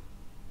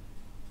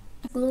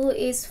glue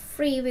is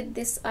free with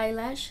this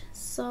eyelash,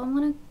 so I'm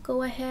gonna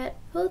go ahead,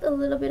 put a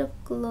little bit of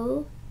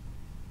glue.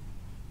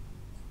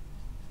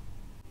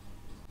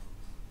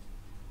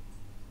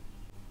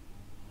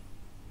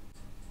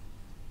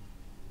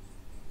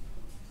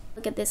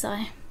 Look at this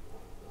eye,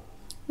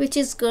 which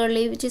is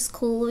girly, which is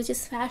cool, which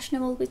is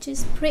fashionable, which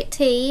is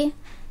pretty.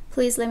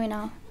 Please let me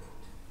know.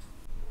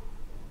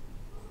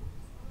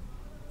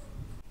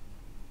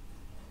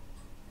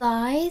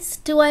 Guys,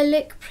 do I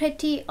look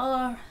pretty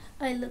or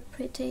I look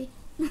pretty?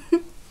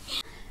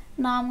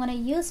 Now I'm gonna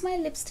use my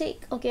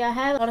lipstick. Okay, I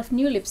have a lot of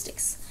new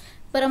lipsticks,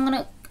 but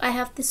I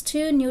have these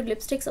two nude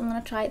lipsticks. I'm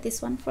gonna try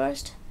this one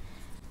first.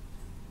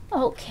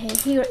 Okay,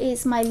 here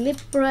is my lip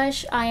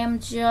brush. I am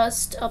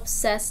just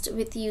obsessed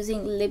with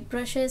using lip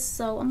brushes,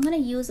 so I'm gonna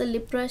use a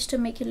lip brush to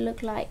make it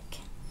look like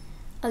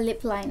a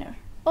lip liner.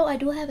 Oh, I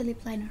do have a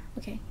lip liner.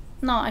 Okay,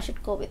 no, I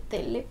should go with the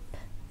lip.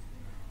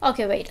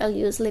 Okay, wait, I'll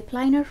use lip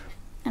liner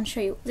and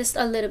show you just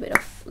a little bit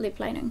of lip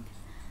lining.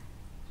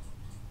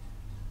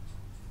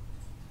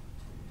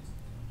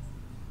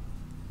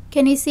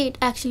 Can you see it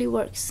actually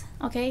works?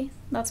 Okay,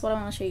 that's what I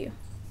want to show you.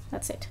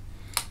 That's it.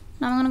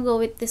 Now I'm gonna go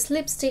with this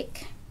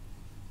lipstick.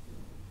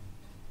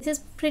 This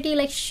is pretty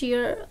like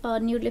sheer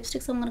nude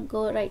lipstick, so I'm gonna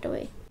go right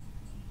away.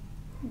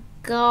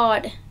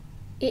 God,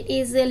 it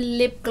is a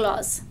lip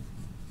gloss.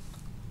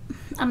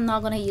 I'm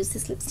not gonna use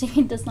this lipstick.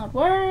 It does not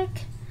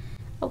work.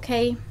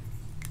 Okay,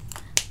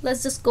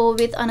 let's just go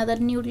with another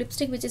nude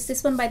lipstick, which is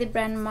this one by the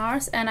brand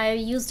Mars, and I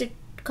used it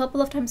a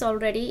couple of times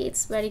already.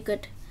 It's very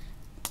good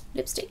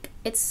lipstick.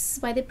 It's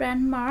by the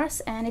brand Mars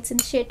and it's in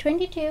the shade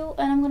 22,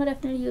 and I'm gonna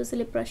definitely use a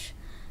lip brush.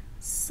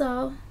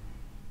 So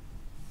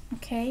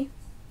okay,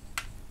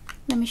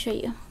 let me show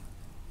you.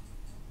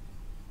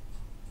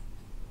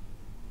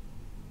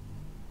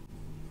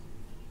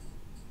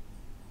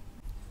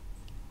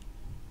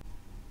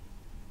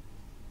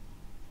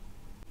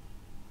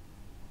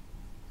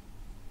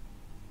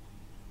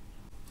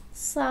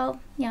 So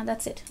yeah,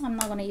 that's it. I'm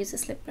not gonna use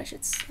this lip brush.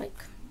 It's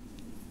like,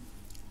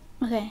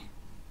 okay,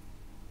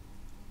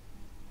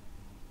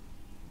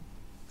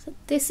 so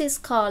this is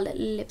called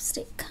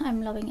lipstick.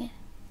 I'm loving it.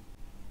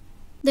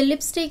 The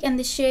lipstick and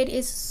the shade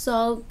is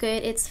so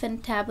good. It's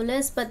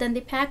fantabulous, but then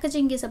the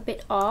packaging is a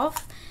bit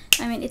off.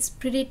 I mean, it's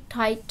pretty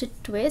tight to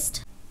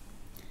twist.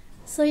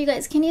 So you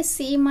guys, can you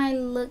see my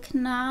look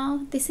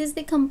now? This is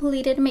the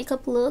completed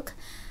makeup look.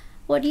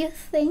 What do you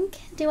think?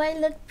 Do I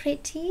look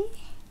pretty?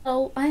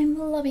 Oh, I'm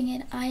loving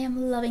it. I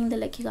am loving the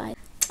look, you guys.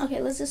 Okay,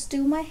 let's just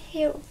do my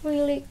hair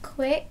really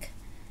quick.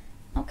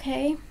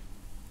 Okay,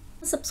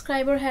 a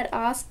subscriber had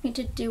asked me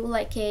to do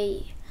like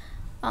a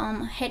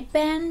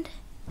headband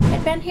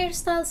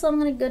hairstyle, so I'm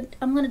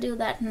gonna do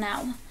that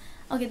now.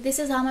 Okay, this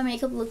is how my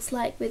makeup looks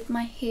like with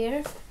my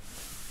hair.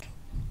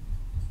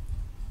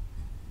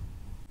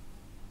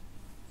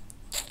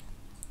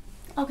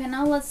 Okay,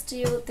 now let's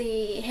do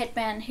the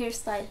headband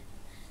hairstyle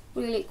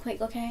really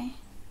quick. Okay,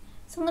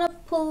 so I'm gonna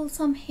pull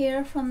some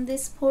hair from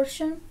this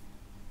portion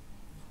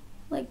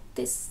like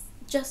this,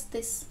 just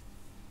this.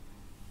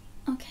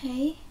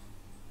 Okay,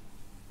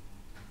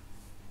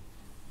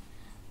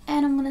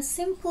 and I'm gonna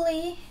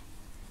simply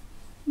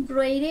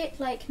braid it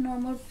like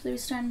normal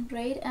three-strand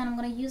braid, and I'm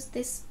gonna use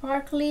this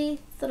sparkly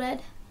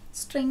thread,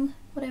 string,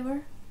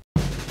 whatever.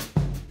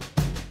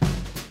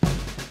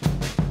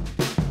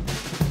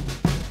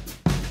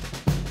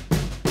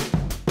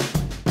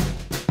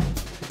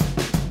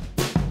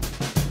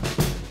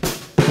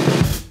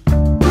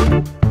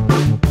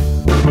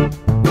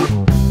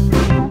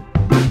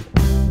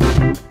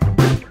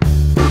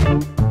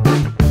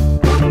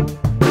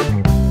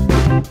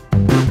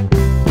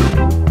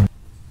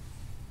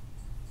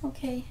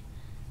 Okay,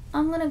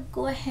 I'm gonna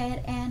go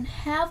ahead and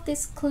have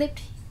this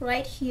clipped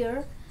right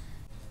here.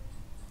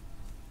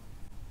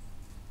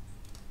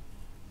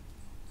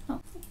 Oh,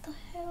 what the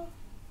hell?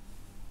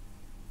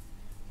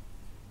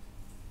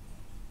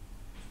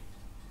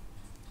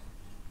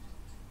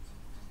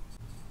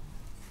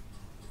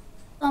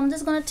 I'm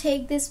just gonna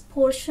take this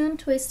portion,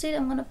 twist it,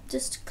 I'm gonna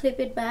just clip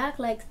it back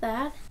like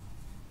that.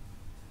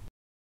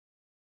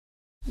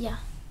 Yeah,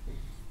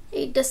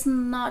 it does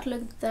not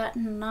look that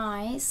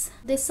nice.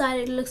 This side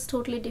it looks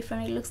totally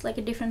different. It looks like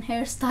a different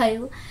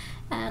hairstyle,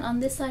 and on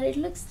this side it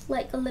looks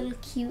like a little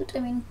cute. I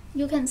mean,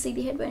 you can see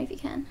the headband if you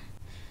can.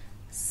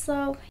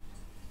 So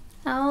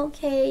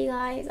okay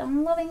guys,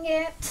 I'm loving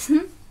it.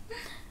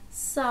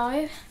 So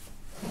I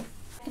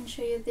can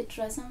show you the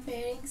dress I'm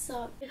wearing.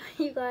 So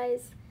you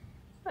guys,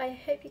 I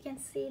hope you can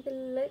see the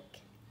look.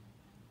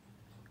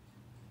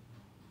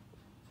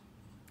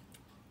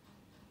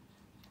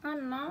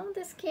 And now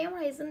this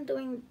camera isn't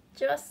doing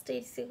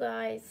justice, you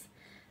guys.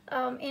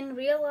 In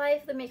real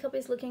life, the makeup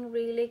is looking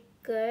really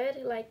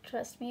good, like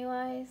trust me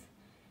guys.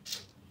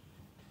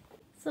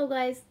 So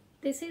guys,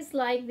 this is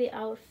like the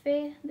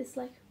outfit, this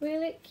like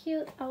really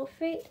cute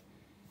outfit.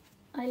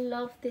 I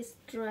love this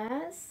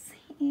dress,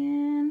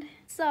 and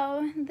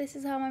so this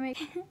is how my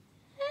makeup.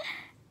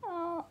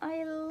 Oh,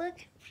 I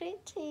look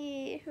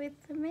pretty with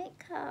the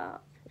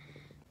makeup.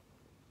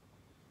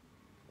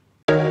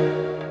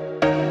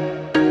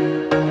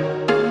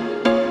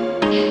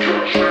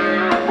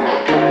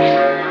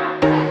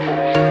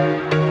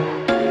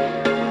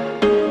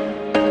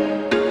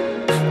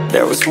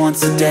 There was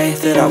once a day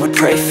that I would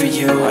pray for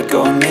you. I'd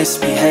go and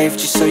misbehave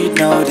just so you'd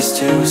notice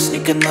too.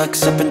 Sneaking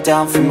looks up and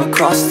down from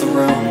across the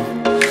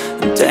room.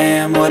 And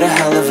damn, what a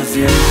hell of a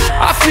view.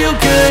 I feel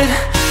good,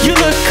 you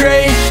look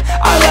great,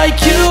 I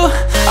like you,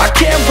 I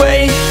can't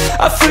wait.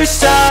 A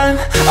first time,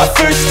 a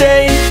first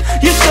date.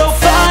 You're so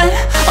fine,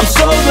 I'm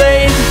so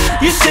late.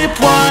 You sip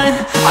wine,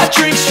 I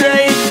drink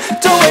straight.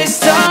 Don't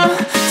waste time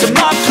to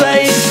my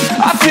place.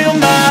 I feel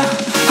my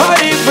heart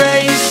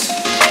erase.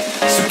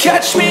 So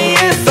catch me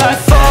if I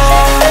fall.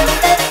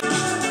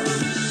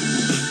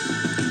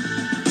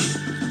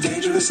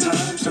 Dangerous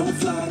times, don't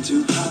fly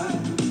too high.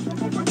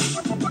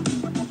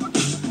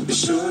 Be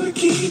sure to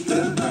keep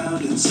the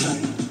ground in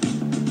sight.